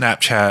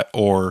Snapchat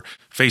or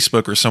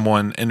Facebook or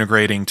someone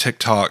integrating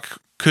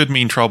TikTok could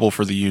mean trouble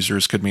for the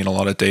users, could mean a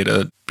lot of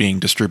data being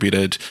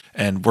distributed,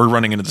 and we're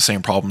running into the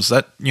same problems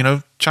that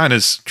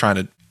China's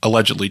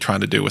allegedly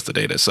trying to do with the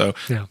data. So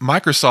yeah.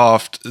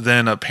 Microsoft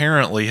then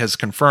apparently has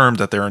confirmed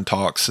that they're in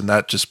talks, and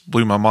that just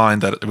blew my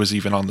mind that it was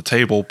even on the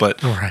table.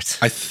 But right.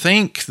 I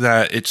think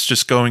that it's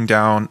just going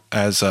down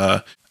as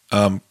a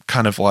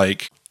kind of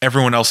like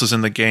everyone else is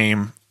in the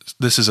game.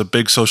 This is a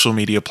big social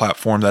media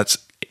platform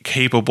that's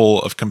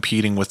capable of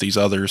competing with these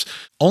others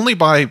only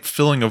by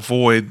filling a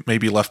void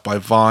maybe left by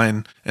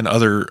Vine and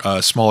other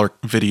smaller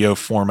video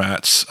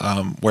formats.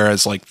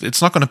 Whereas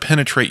it's not going to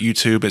penetrate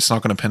YouTube. It's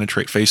not going to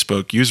penetrate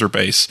Facebook user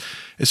base.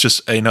 It's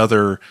just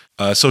another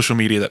social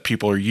media that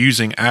people are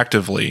using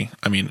actively.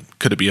 I mean,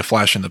 could it be a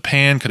flash in the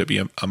pan? Could it be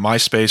a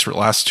MySpace where it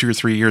lasts 2 or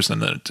 3 years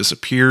and then it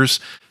disappears?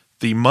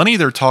 The money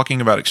they're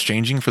talking about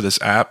exchanging for this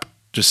app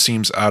just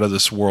seems out of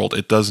this world.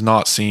 It does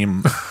not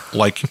seem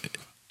like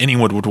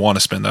anyone would want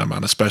to spend that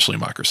amount, especially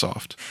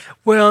Microsoft.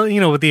 Well,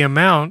 with the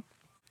amount,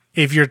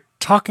 if you're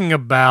talking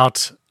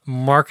about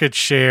market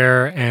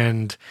share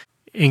and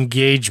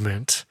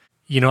engagement,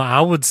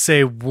 I would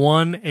say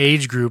one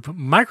age group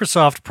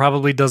Microsoft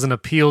probably doesn't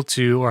appeal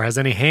to or has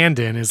any hand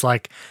in is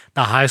like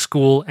the high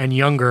school and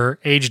younger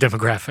age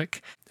demographic.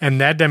 And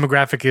that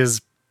demographic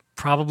is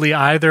probably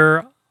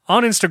either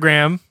on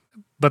Instagram,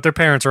 but their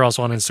parents are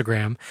also on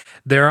Instagram.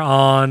 They're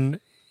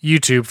on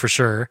YouTube for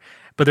sure,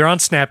 but they're on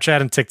Snapchat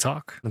and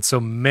TikTok. And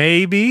so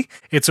maybe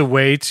it's a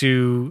way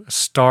to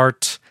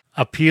start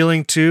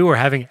appealing to or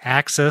having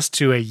access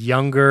to a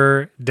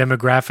younger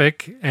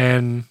demographic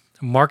and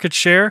market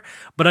share,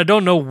 but I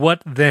don't know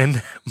what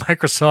then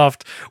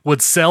Microsoft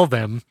would sell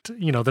them.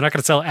 They're not going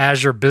to sell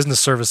Azure Business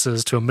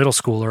Services to a middle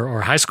schooler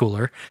or high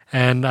schooler,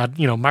 and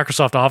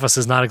Microsoft Office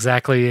is not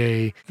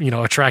exactly a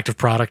attractive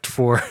product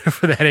for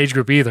that age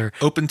group either.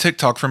 Open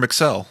TikTok from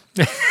Excel.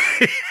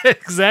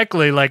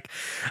 Exactly.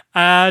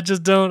 I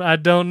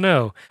don't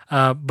know.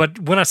 But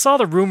when I saw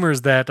the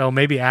rumors that,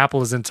 maybe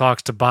Apple is in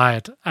talks to buy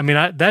it,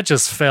 that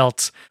just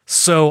felt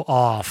so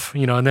off,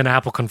 and then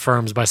Apple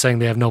confirms by saying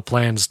they have no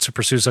plans to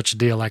pursue such a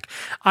deal.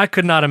 I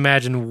could not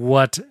imagine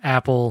what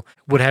Apple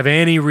would have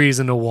any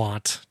reason to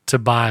want to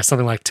buy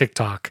something like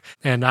TikTok.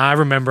 And I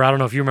remember, I don't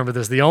know if you remember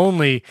this, the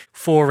only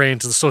foray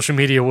into the social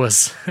media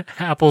was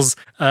Apple's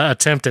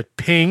attempt at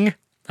Ping.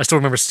 I still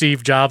remember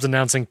Steve Jobs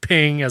announcing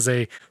Ping as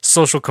a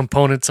social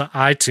component to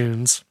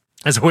iTunes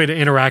as a way to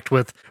interact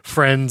with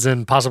friends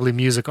and possibly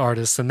music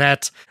artists. And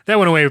that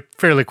went away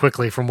fairly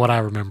quickly from what I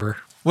remember.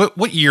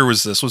 What year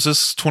was this? Was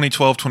this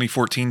 2012,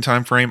 2014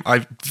 timeframe?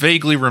 I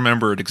vaguely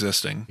remember it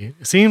existing.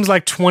 It seems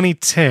like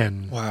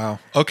 2010. Wow.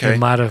 Okay. It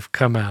might have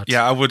come out.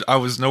 Yeah, I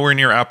was nowhere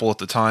near Apple at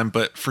the time,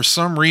 but for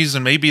some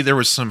reason, maybe there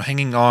was some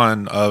hanging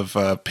on of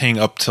Ping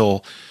up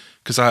till,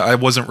 because I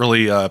wasn't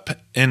really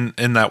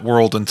in that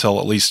world until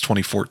at least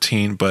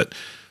 2014, but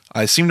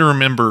I seem to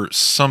remember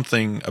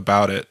something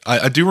about it.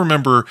 I do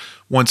remember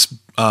once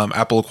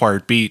Apple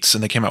acquired Beats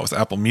and they came out with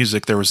Apple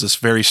Music, there was this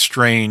very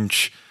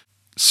strange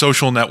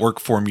social network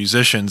for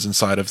musicians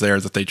inside of there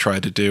that they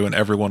tried to do, and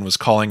everyone was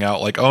calling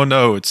out like, oh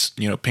no, it's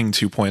Ping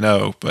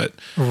 2.0, but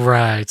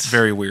right,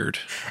 very weird.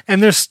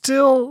 And there's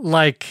still,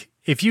 like,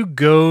 if you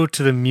go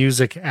to the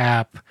music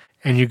app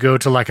and you go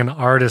to like an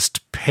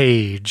artist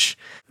page,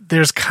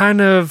 there's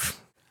kind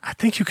of, I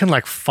think you can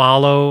like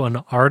follow an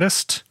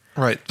artist.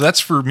 Right. That's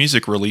for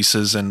music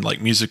releases and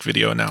like music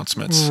video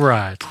announcements.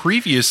 Right.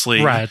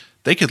 Previously,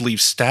 they could leave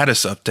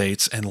status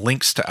updates and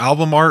links to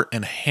album art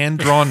and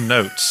hand-drawn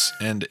notes.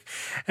 And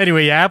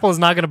anyway, yeah, Apple is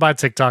not going to buy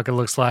TikTok, it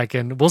looks like,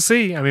 and we'll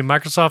see. I mean,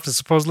 Microsoft is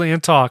supposedly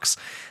in talks,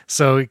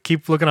 so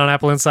keep looking on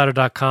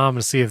appleinsider.com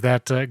to see if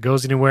that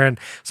goes anywhere. And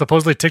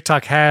supposedly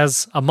TikTok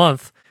has a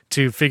month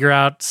to figure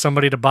out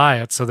somebody to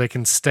buy it so they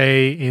can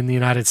stay in the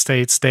United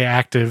States, stay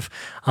active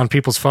on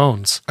people's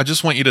phones. I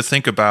just want you to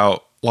think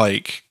about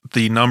like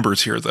the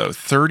numbers here, though.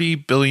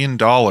 $30 billion.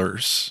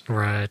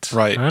 Right.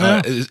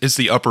 Is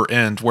the upper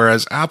end,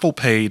 whereas Apple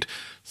paid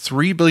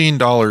 $3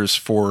 billion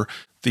for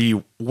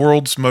the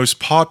world's most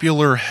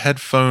popular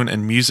headphone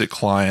and music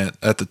client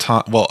at the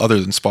time. Well,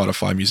 other than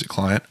Spotify music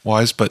client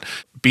wise, but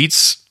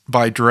Beats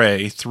by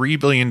Dre, $3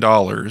 billion,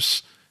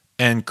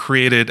 and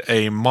created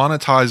a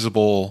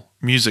monetizable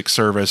music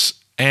service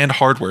and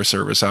hardware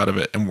service out of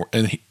it.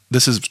 And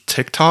this is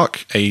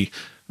TikTok, a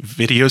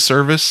video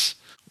service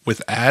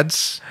with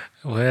ads.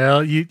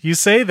 Well, you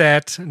say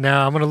that.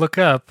 Now I'm going to look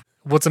up.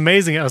 What's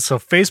amazing, so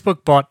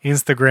Facebook bought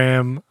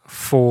Instagram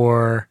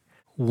for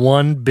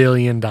 $1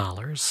 billion.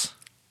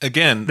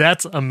 Again,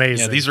 that's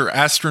amazing. Yeah, these are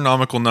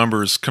astronomical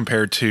numbers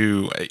compared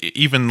to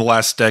even the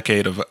last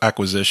decade of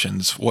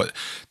acquisitions. What,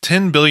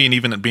 $10 billion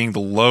even at being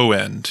the low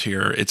end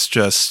here. It's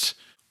just,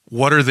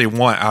 what do they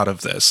want out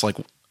of this? Like,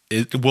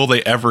 will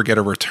they ever get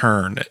a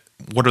return?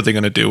 What are they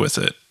going to do with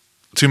it?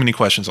 Too many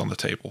questions on the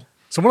table.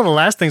 So one of the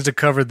last things to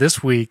cover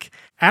this week,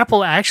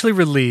 Apple actually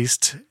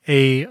released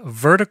a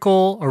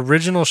vertical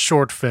original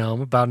short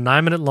film, about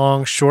 9-minute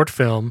long short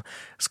film.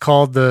 It's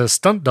called The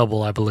Stunt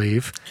Double, I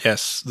believe.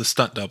 Yes, The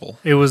Stunt Double.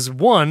 It was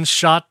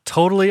shot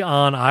totally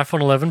on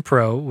iPhone 11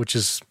 Pro, which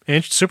is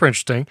super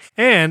interesting,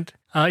 and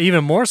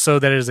even more so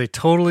that it is a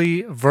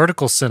totally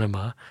vertical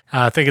cinema.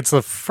 I think it's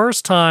the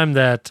first time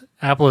that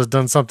Apple has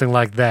done something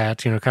like that,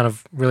 kind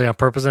of really on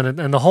purpose.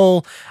 And the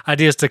whole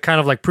idea is to kind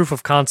of like proof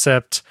of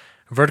concept.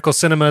 Vertical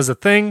cinema is a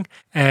thing,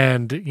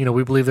 and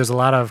we believe there's a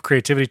lot of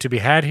creativity to be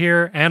had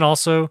here, and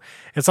also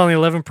it's on the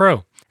 11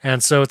 Pro.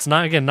 And so it's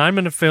not, again,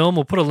 9-minute film.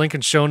 We'll put a link in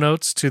show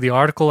notes to the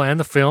article and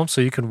the film so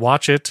you can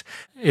watch it.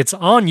 It's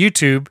on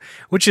YouTube,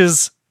 which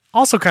is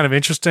also kind of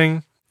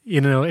interesting.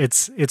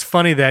 It's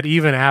funny that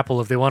even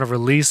Apple, if they want to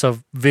release a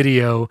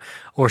video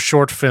or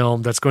short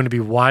film that's going to be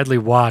widely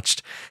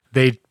watched,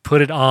 they put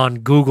it on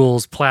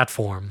Google's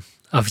platform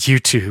of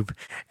YouTube.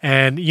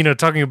 And,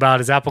 talking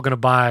about, is Apple going to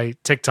buy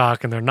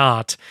TikTok, and they're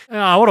not.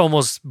 I would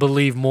almost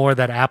believe more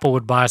that Apple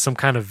would buy some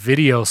kind of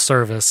video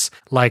service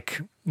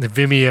like the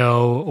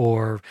Vimeo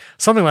or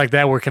something like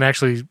that, where it can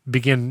actually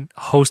begin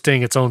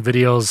hosting its own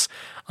videos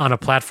on a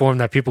platform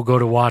that people go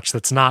to watch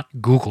that's not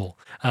Google.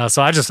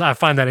 So I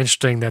find that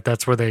interesting that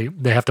that's where they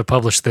have to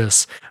publish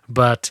this.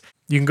 But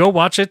you can go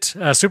watch it.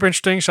 Super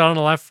interesting, shot on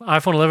the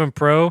iPhone 11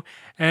 Pro.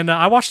 And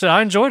I watched it.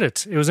 I enjoyed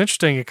it. It was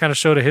interesting. It kind of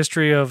showed a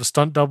history of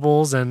stunt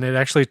doubles, and it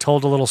actually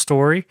told a little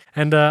story.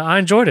 And I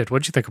enjoyed it.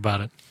 What did you think about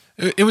it?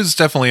 It was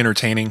definitely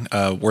entertaining,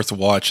 worth a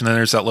watch. And then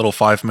there's that little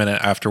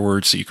 5-minute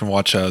afterwards so you can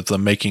watch the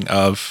making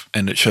of,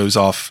 and it shows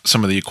off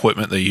some of the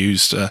equipment they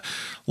used. A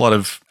lot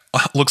of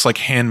looks like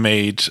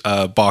handmade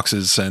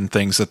boxes and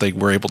things that they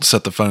were able to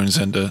set the phones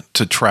in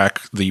to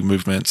track the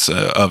movements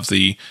of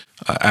the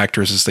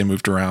actors as they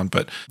moved around.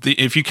 But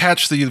if you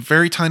catch the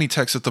very tiny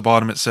text at the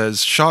bottom, it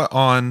says shot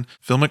on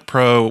Filmic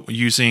Pro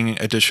using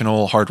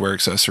additional hardware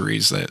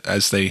accessories,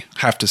 as they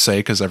have to say,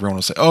 because everyone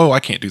will say, oh, I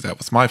can't do that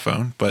with my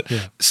phone. But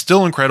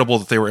still incredible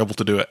that they were able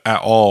to do it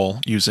at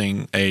all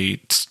using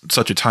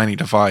such a tiny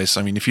device.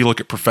 I mean, if you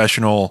look at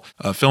professional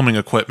filming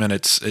equipment,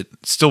 it's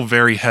still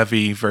very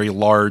heavy, very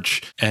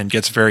large, and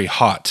gets very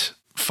hot.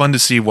 Fun to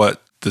see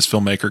what this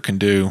filmmaker can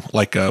do,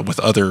 like with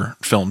other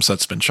films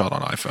that's been shot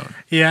on iPhone.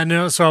 Yeah,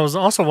 no. So I was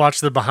also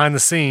watching the behind the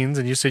scenes,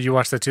 and you said you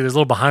watched that too. There's a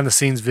little behind the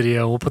scenes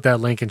video. We'll put that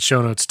link in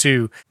show notes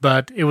too.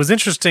 But it was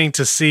interesting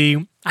to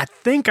see I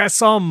think I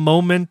saw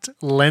Moment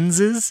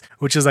lenses,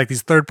 which is like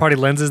these third-party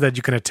lenses that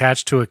you can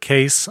attach to a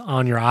case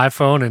on your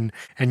iPhone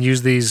and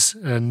use these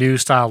new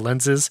style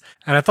lenses.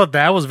 And I thought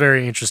that was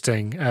very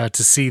interesting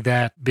to see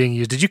that being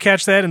used. Did you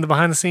catch that in the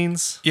behind the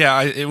scenes?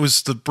 Yeah, it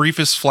was the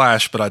briefest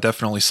flash, but I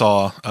definitely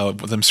saw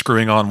them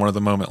screwing on one of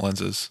the Moment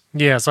lenses.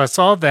 Yeah, so I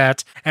saw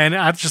that, and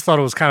I just thought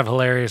it was kind of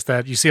hilarious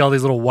that you see all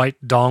these little white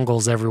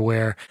dongles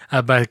everywhere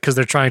because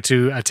they're trying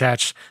to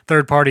attach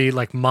third-party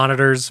like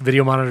monitors,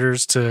 video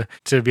monitors, to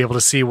be able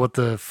to see what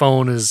the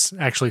phone is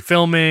actually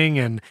filming,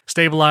 and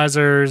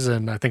stabilizers,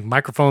 and I think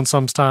microphones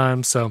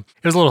sometimes. So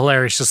it was a little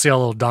hilarious to see all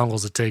the little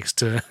dongles it takes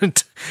to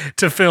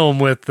to film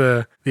with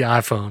the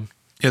iPhone.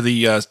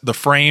 Yeah, the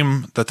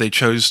frame that they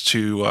chose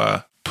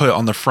to put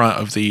on the front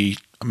of the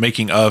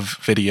making of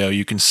video,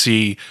 you can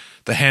see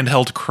the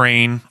handheld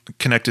crane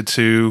connected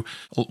to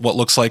what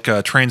looks like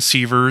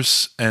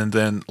transceivers, and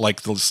then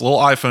like this little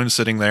iPhone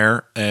sitting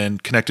there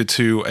and connected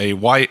to a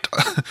white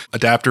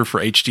adapter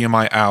for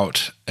HDMI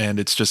out,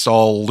 and it's just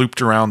all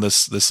looped around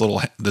this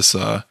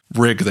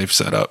rig they've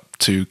set up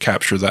to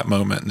capture that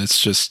moment. And it's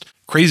just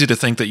crazy to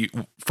think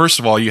that first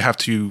of all, you have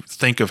to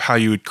think of how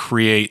you would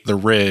create the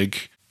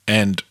rig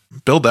and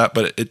build that,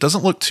 but it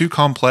doesn't look too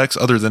complex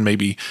other than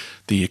maybe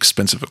the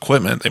expensive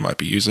equipment they might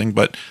be using.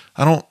 But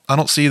I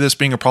don't see this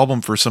being a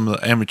problem for some of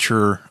the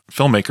amateur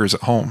filmmakers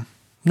at home.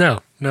 No,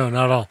 not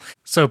at all.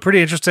 So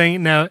pretty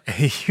interesting. Now,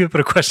 you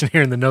put a question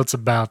here in the notes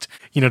about,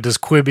 does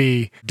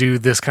Quibi do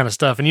this kind of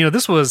stuff? And,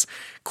 this was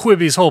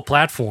Quibi's whole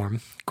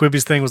platform.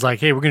 Quibi's thing was like,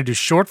 hey, we're going to do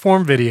short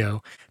form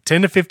video,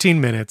 10 to 15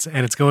 minutes,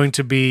 and it's going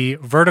to be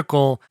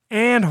vertical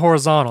and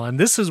horizontal. And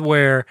this is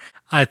where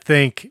I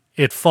think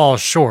it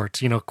falls short.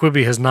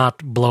 Quibi has not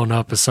blown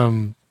up as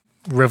some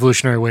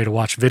revolutionary way to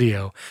watch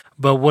video.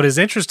 But what is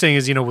interesting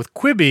is, with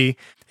Quibi,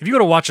 if you go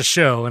to watch a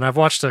show, and I've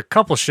watched a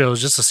couple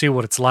shows just to see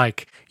what it's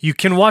like, you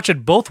can watch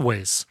it both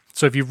ways.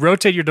 So if you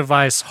rotate your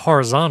device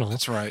horizontal,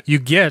 that's right, you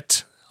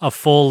get a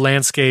full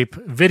landscape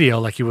video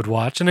like you would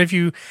watch. And if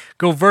you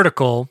go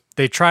vertical,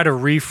 they try to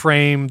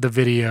reframe the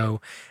video,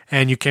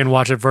 and you can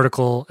watch it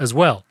vertical as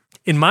well.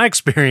 In my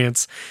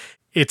experience,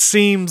 it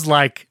seems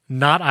like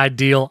not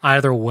ideal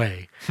either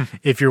way.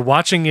 If you're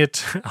watching it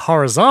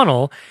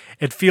horizontal,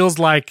 it feels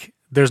like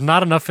there's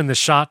not enough in the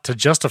shot to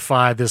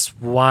justify this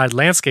wide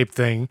landscape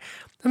thing.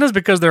 And that's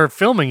because they're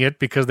filming it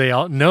because they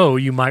all know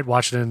you might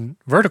watch it in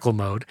vertical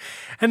mode.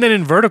 And then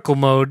in vertical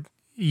mode,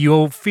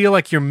 you'll feel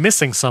like you're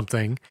missing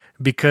something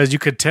because you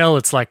could tell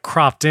it's like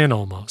cropped in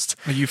almost.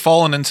 You've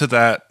fallen into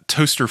that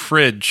toaster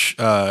fridge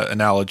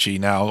analogy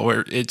now,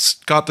 where it's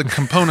got the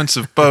components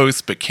of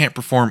both, but can't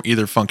perform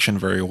either function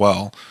very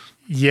well.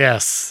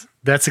 Yes,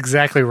 that's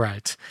exactly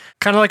right.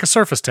 Kind of like a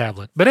Surface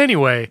tablet. But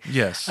anyway,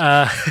 yes.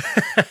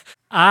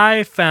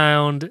 I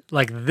found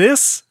like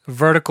this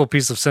vertical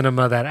piece of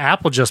cinema that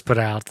Apple just put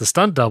out, the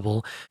Stunt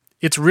Double,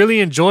 it's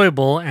really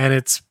enjoyable, and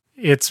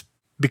it's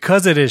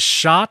because it is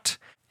shot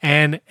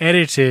and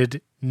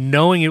edited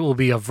knowing it will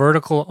be a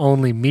vertical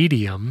only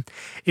medium,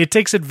 it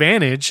takes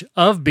advantage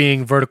of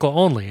being vertical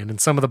only. And in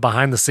some of the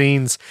behind the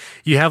scenes,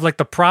 you have like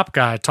the prop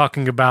guy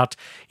talking about,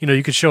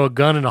 you could show a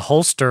gun in a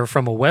holster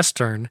from a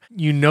Western.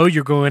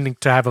 You're going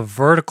to have a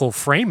vertical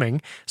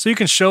framing, so you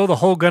can show the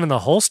whole gun in the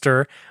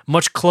holster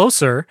much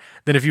closer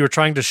than if you were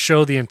trying to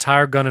show the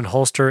entire gun and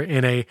holster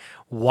in a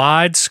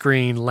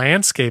widescreen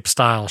landscape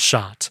style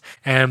shot.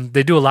 And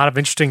they do a lot of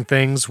interesting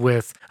things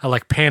with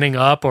like panning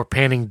up or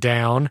panning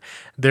down.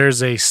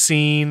 There's a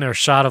scene or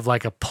shot of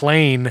like a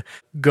plane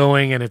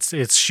going, and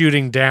it's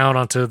shooting down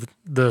onto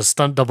the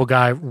stunt double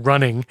guy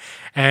running,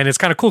 and it's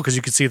kind of cool because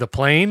you can see the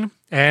plane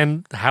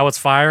and how it's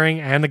firing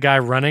and the guy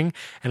running,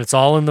 and it's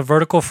all in the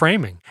vertical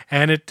framing.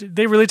 And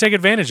they really take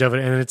advantage of it,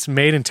 and it's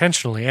made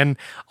intentionally. And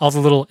all the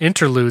little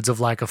interludes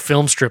of like a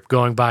film strip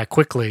going by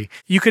quickly,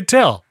 you could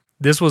tell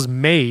this was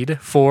made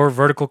for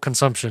vertical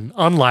consumption,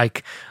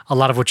 unlike a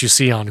lot of what you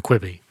see on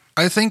Quibi.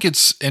 I think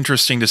it's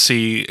interesting to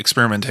see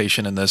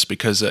experimentation in this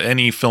because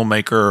any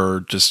filmmaker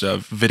or just a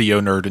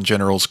video nerd in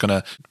general is going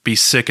to be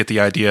sick at the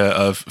idea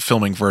of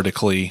filming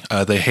vertically.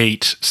 They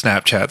hate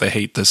Snapchat. They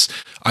hate this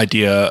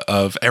idea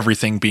of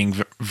everything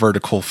being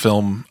vertical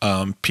film.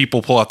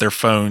 People pull out their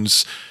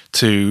phones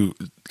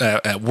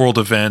at world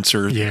events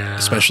or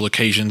special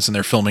occasions, and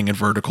they're filming in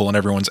vertical, and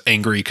everyone's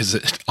angry because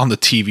on the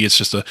TV it's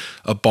just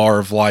a bar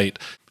of light.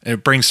 And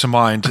it brings to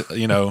mind,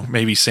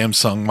 maybe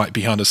Samsung might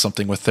be onto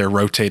something with their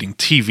rotating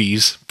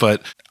TVs,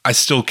 but I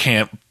still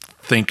can't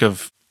think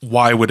of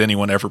why would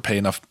anyone ever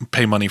pay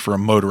money for a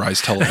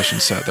motorized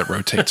television set that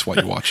rotates while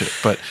you watch it.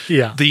 But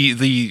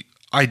the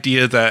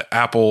idea that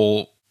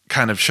Apple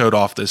kind of showed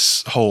off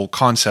this whole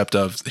concept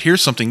of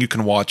here's something you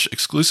can watch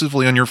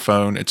exclusively on your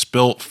phone. It's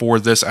built for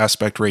this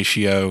aspect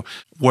ratio.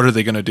 What are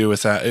they going to do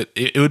with that?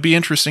 It would be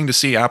interesting to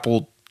see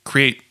Apple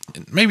create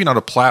maybe not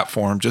a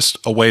platform, just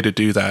a way to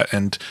do that.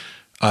 And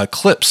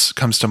Clips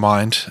comes to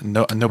mind.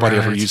 Nobody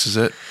ever uses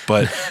it,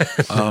 but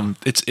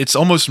it's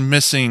almost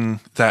missing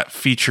that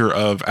feature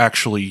of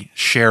actually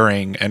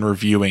sharing and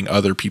reviewing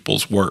other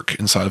people's work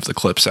inside of the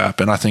Clips app.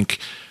 And I think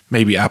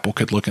maybe Apple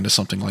could look into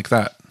something like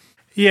that.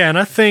 Yeah, and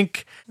I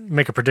think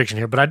make a prediction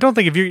here, but I don't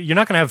think if you're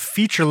not going to have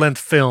feature-length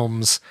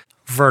films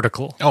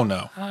vertical. Oh,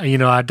 no.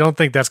 I don't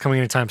think that's coming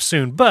anytime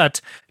soon.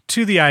 But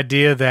to the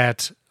idea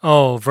that,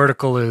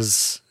 vertical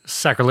is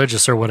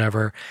sacrilegious or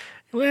whatever,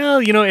 well,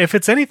 if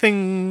it's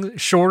anything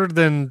shorter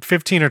than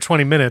 15 or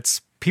 20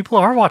 minutes, people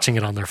are watching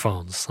it on their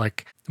phones.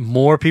 Like,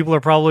 more people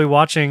are probably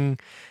watching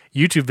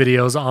YouTube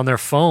videos on their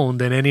phone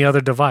than any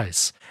other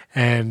device.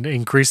 And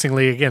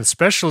increasingly, again,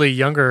 especially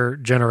younger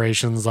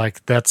generations,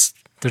 like it's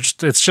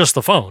just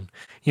the phone.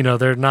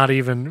 They're not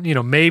even,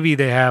 maybe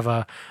they have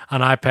an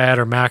iPad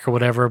or Mac or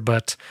whatever,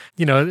 but,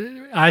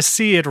 I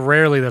see it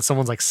rarely that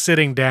someone's like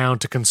sitting down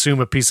to consume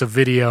a piece of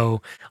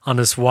video on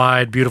this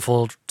wide,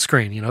 beautiful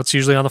screen. It's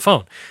usually on the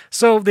phone.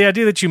 So the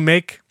idea that you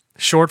make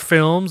short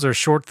films or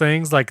short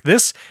things like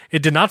this,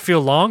 it did not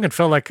feel long. It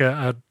felt like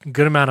a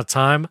good amount of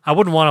time. I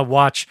wouldn't want to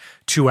watch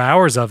 2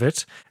 hours of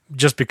it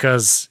just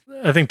because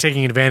I think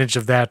taking advantage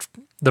of that,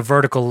 the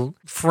vertical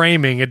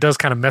framing, it does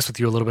kind of mess with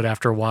you a little bit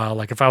after a while.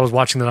 Like if I was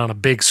watching that on a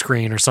big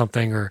screen or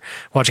something, or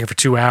watching it for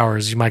 2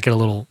 hours, you might get a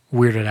little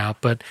weirded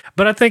out. But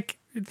I think,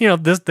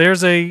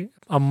 there's a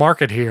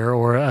market here,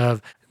 or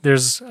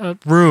there's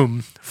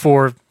room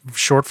for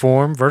short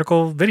form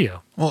vertical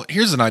video. Well,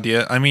 here's an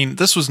idea. I mean,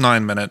 this was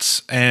 9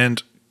 minutes,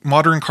 and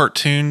modern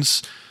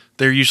cartoons,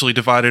 they're usually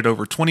divided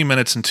over 20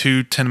 minutes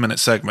into 10-minute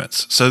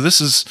segments. So this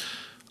is,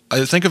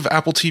 I think of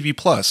Apple TV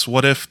Plus.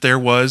 What if there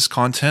was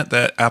content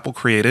that Apple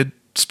created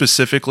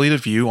specifically to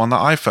view on the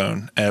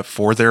iPhone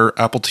for their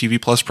Apple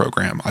TV Plus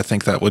program? I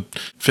think that would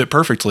fit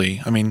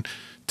perfectly. I mean,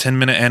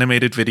 10-minute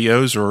animated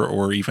videos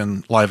or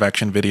even live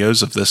action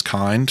videos of this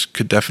kind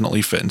could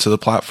definitely fit into the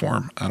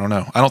platform. I don't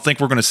know. I don't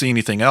think we're going to see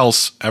anything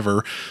else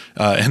ever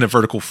in a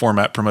vertical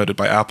format promoted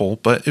by Apple,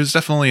 but it was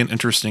definitely an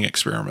interesting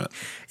experiment.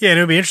 Yeah, and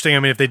it would be interesting. I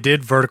mean, if they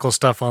did vertical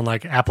stuff on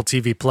like Apple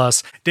TV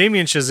Plus,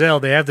 Damien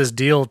Chazelle, they have this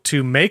deal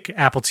to make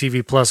Apple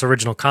TV Plus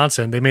original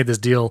content. They made this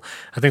deal,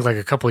 I think, like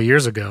a couple of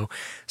years ago.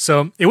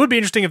 So it would be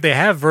interesting if they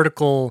have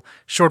vertical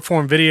short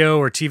form video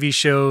or TV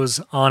shows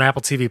on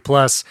Apple TV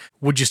Plus.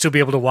 Would you still be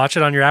able to watch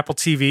it on your Apple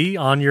TV,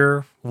 on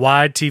your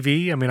wide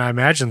TV? I mean, I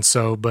imagine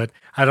so, but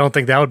I don't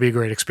think that would be a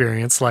great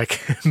experience.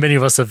 Like many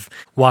of us have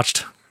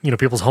watched,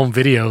 people's home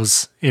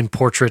videos in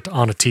portrait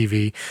on a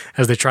TV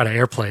as they try to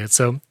AirPlay it.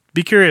 So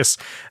be curious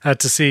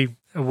to see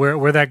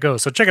where that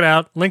goes. So check it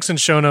out. Links in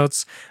show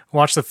notes.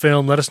 Watch the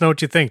film. Let us know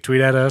what you think.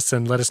 Tweet at us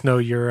and let us know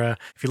if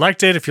you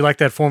liked it, if you like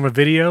that form of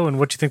video, and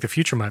what you think the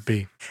future might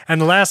be. And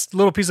the last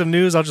little piece of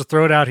news, I'll just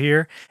throw it out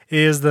here,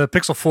 is the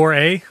Pixel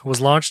 4a was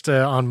launched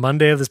on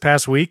Monday of this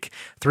past week,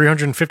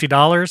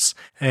 $350.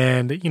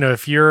 And,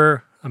 if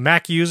you're a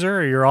Mac user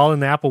or you're all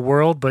in the Apple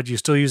world, but you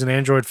still use an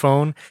Android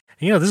phone,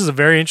 this is a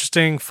very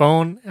interesting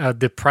phone.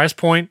 The price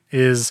point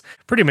is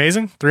pretty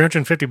amazing,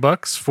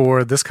 $350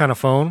 for this kind of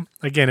phone.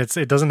 Again,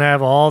 it doesn't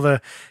have all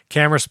the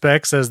camera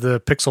specs as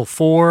the Pixel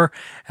 4.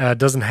 It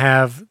doesn't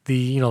have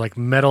the like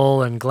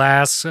metal and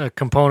glass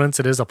components.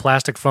 It is a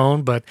plastic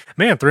phone, but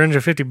man,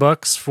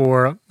 $350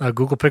 for a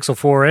Google Pixel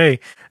 4a,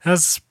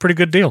 that's a pretty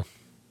good deal.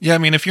 Yeah, I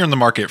mean, if you're in the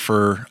market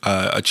for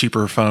a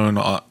cheaper phone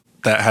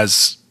that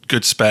has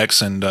good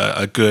specs and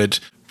a good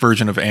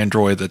version of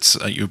Android that's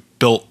you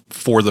built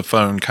for the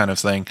phone kind of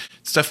thing,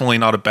 it's definitely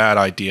not a bad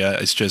idea.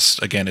 It's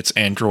just, again, it's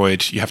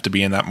Android. You have to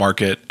be in that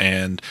market,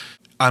 and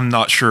I'm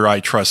not sure I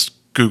trust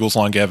Google's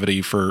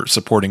longevity for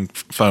supporting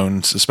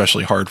phones,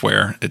 especially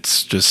hardware.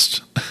 It's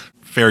just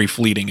very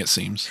fleeting, it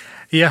seems.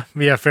 Yeah,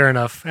 fair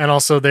enough. And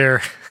also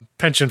their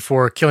penchant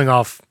for killing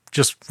off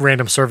just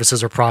random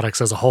services or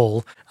products as a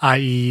whole,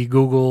 i.e.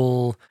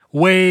 Google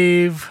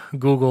Wave,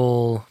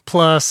 Google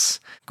Plus,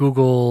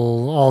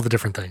 Google, all the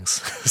different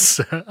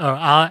things.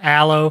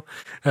 Allo,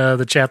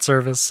 the chat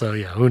service. So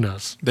yeah, who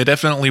knows? They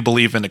definitely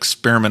believe in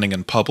experimenting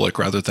in public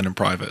rather than in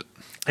private.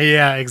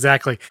 Yeah,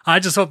 exactly. I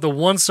just hope the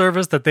one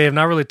service that they have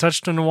not really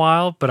touched in a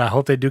while, but I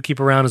hope they do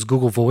keep around, is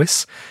Google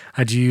Voice.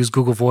 I do use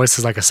Google Voice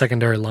as like a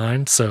secondary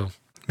line, so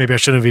maybe I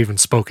shouldn't have even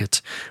spoke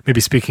it.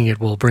 Maybe speaking it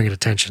will bring it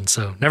attention,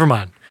 so never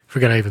mind.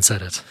 Forget I even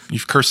said it.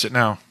 You've cursed it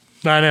now.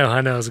 I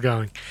know it's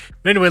going.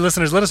 But anyway,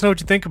 listeners, let us know what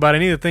you think about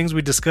any of the things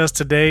we discussed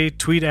today.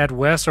 Tweet at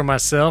Wes or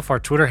myself. Our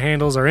Twitter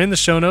handles are in the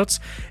show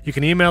notes. You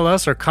can email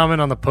us or comment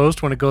on the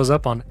post when it goes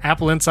up on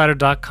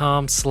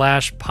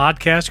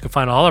appleinsider.com/podcast. You can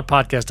find all our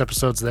podcast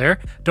episodes there.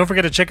 Don't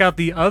forget to check out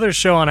the other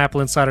show on Apple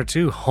Insider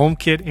too,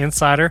 HomeKit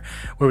Insider,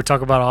 where we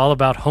talk about all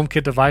about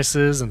HomeKit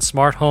devices and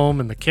smart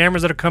home and the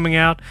cameras that are coming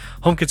out,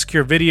 HomeKit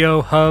secure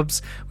video,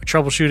 hubs,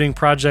 troubleshooting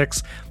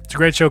projects. It's a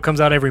great show. Comes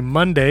out every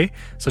Monday,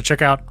 so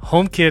check out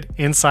HomeKit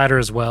Insider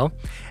as well.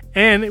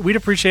 And we'd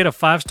appreciate a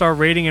 5-star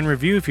rating and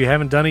review if you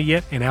haven't done it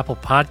yet in Apple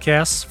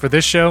Podcasts for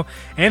this show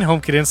and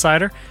HomeKit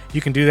Insider.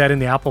 You can do that in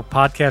the Apple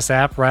Podcast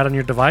app right on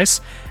your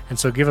device. And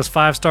so give us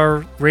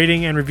 5-star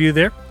rating and review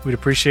there. We'd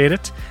appreciate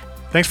it.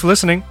 Thanks for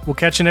listening. We'll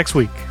catch you next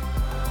week.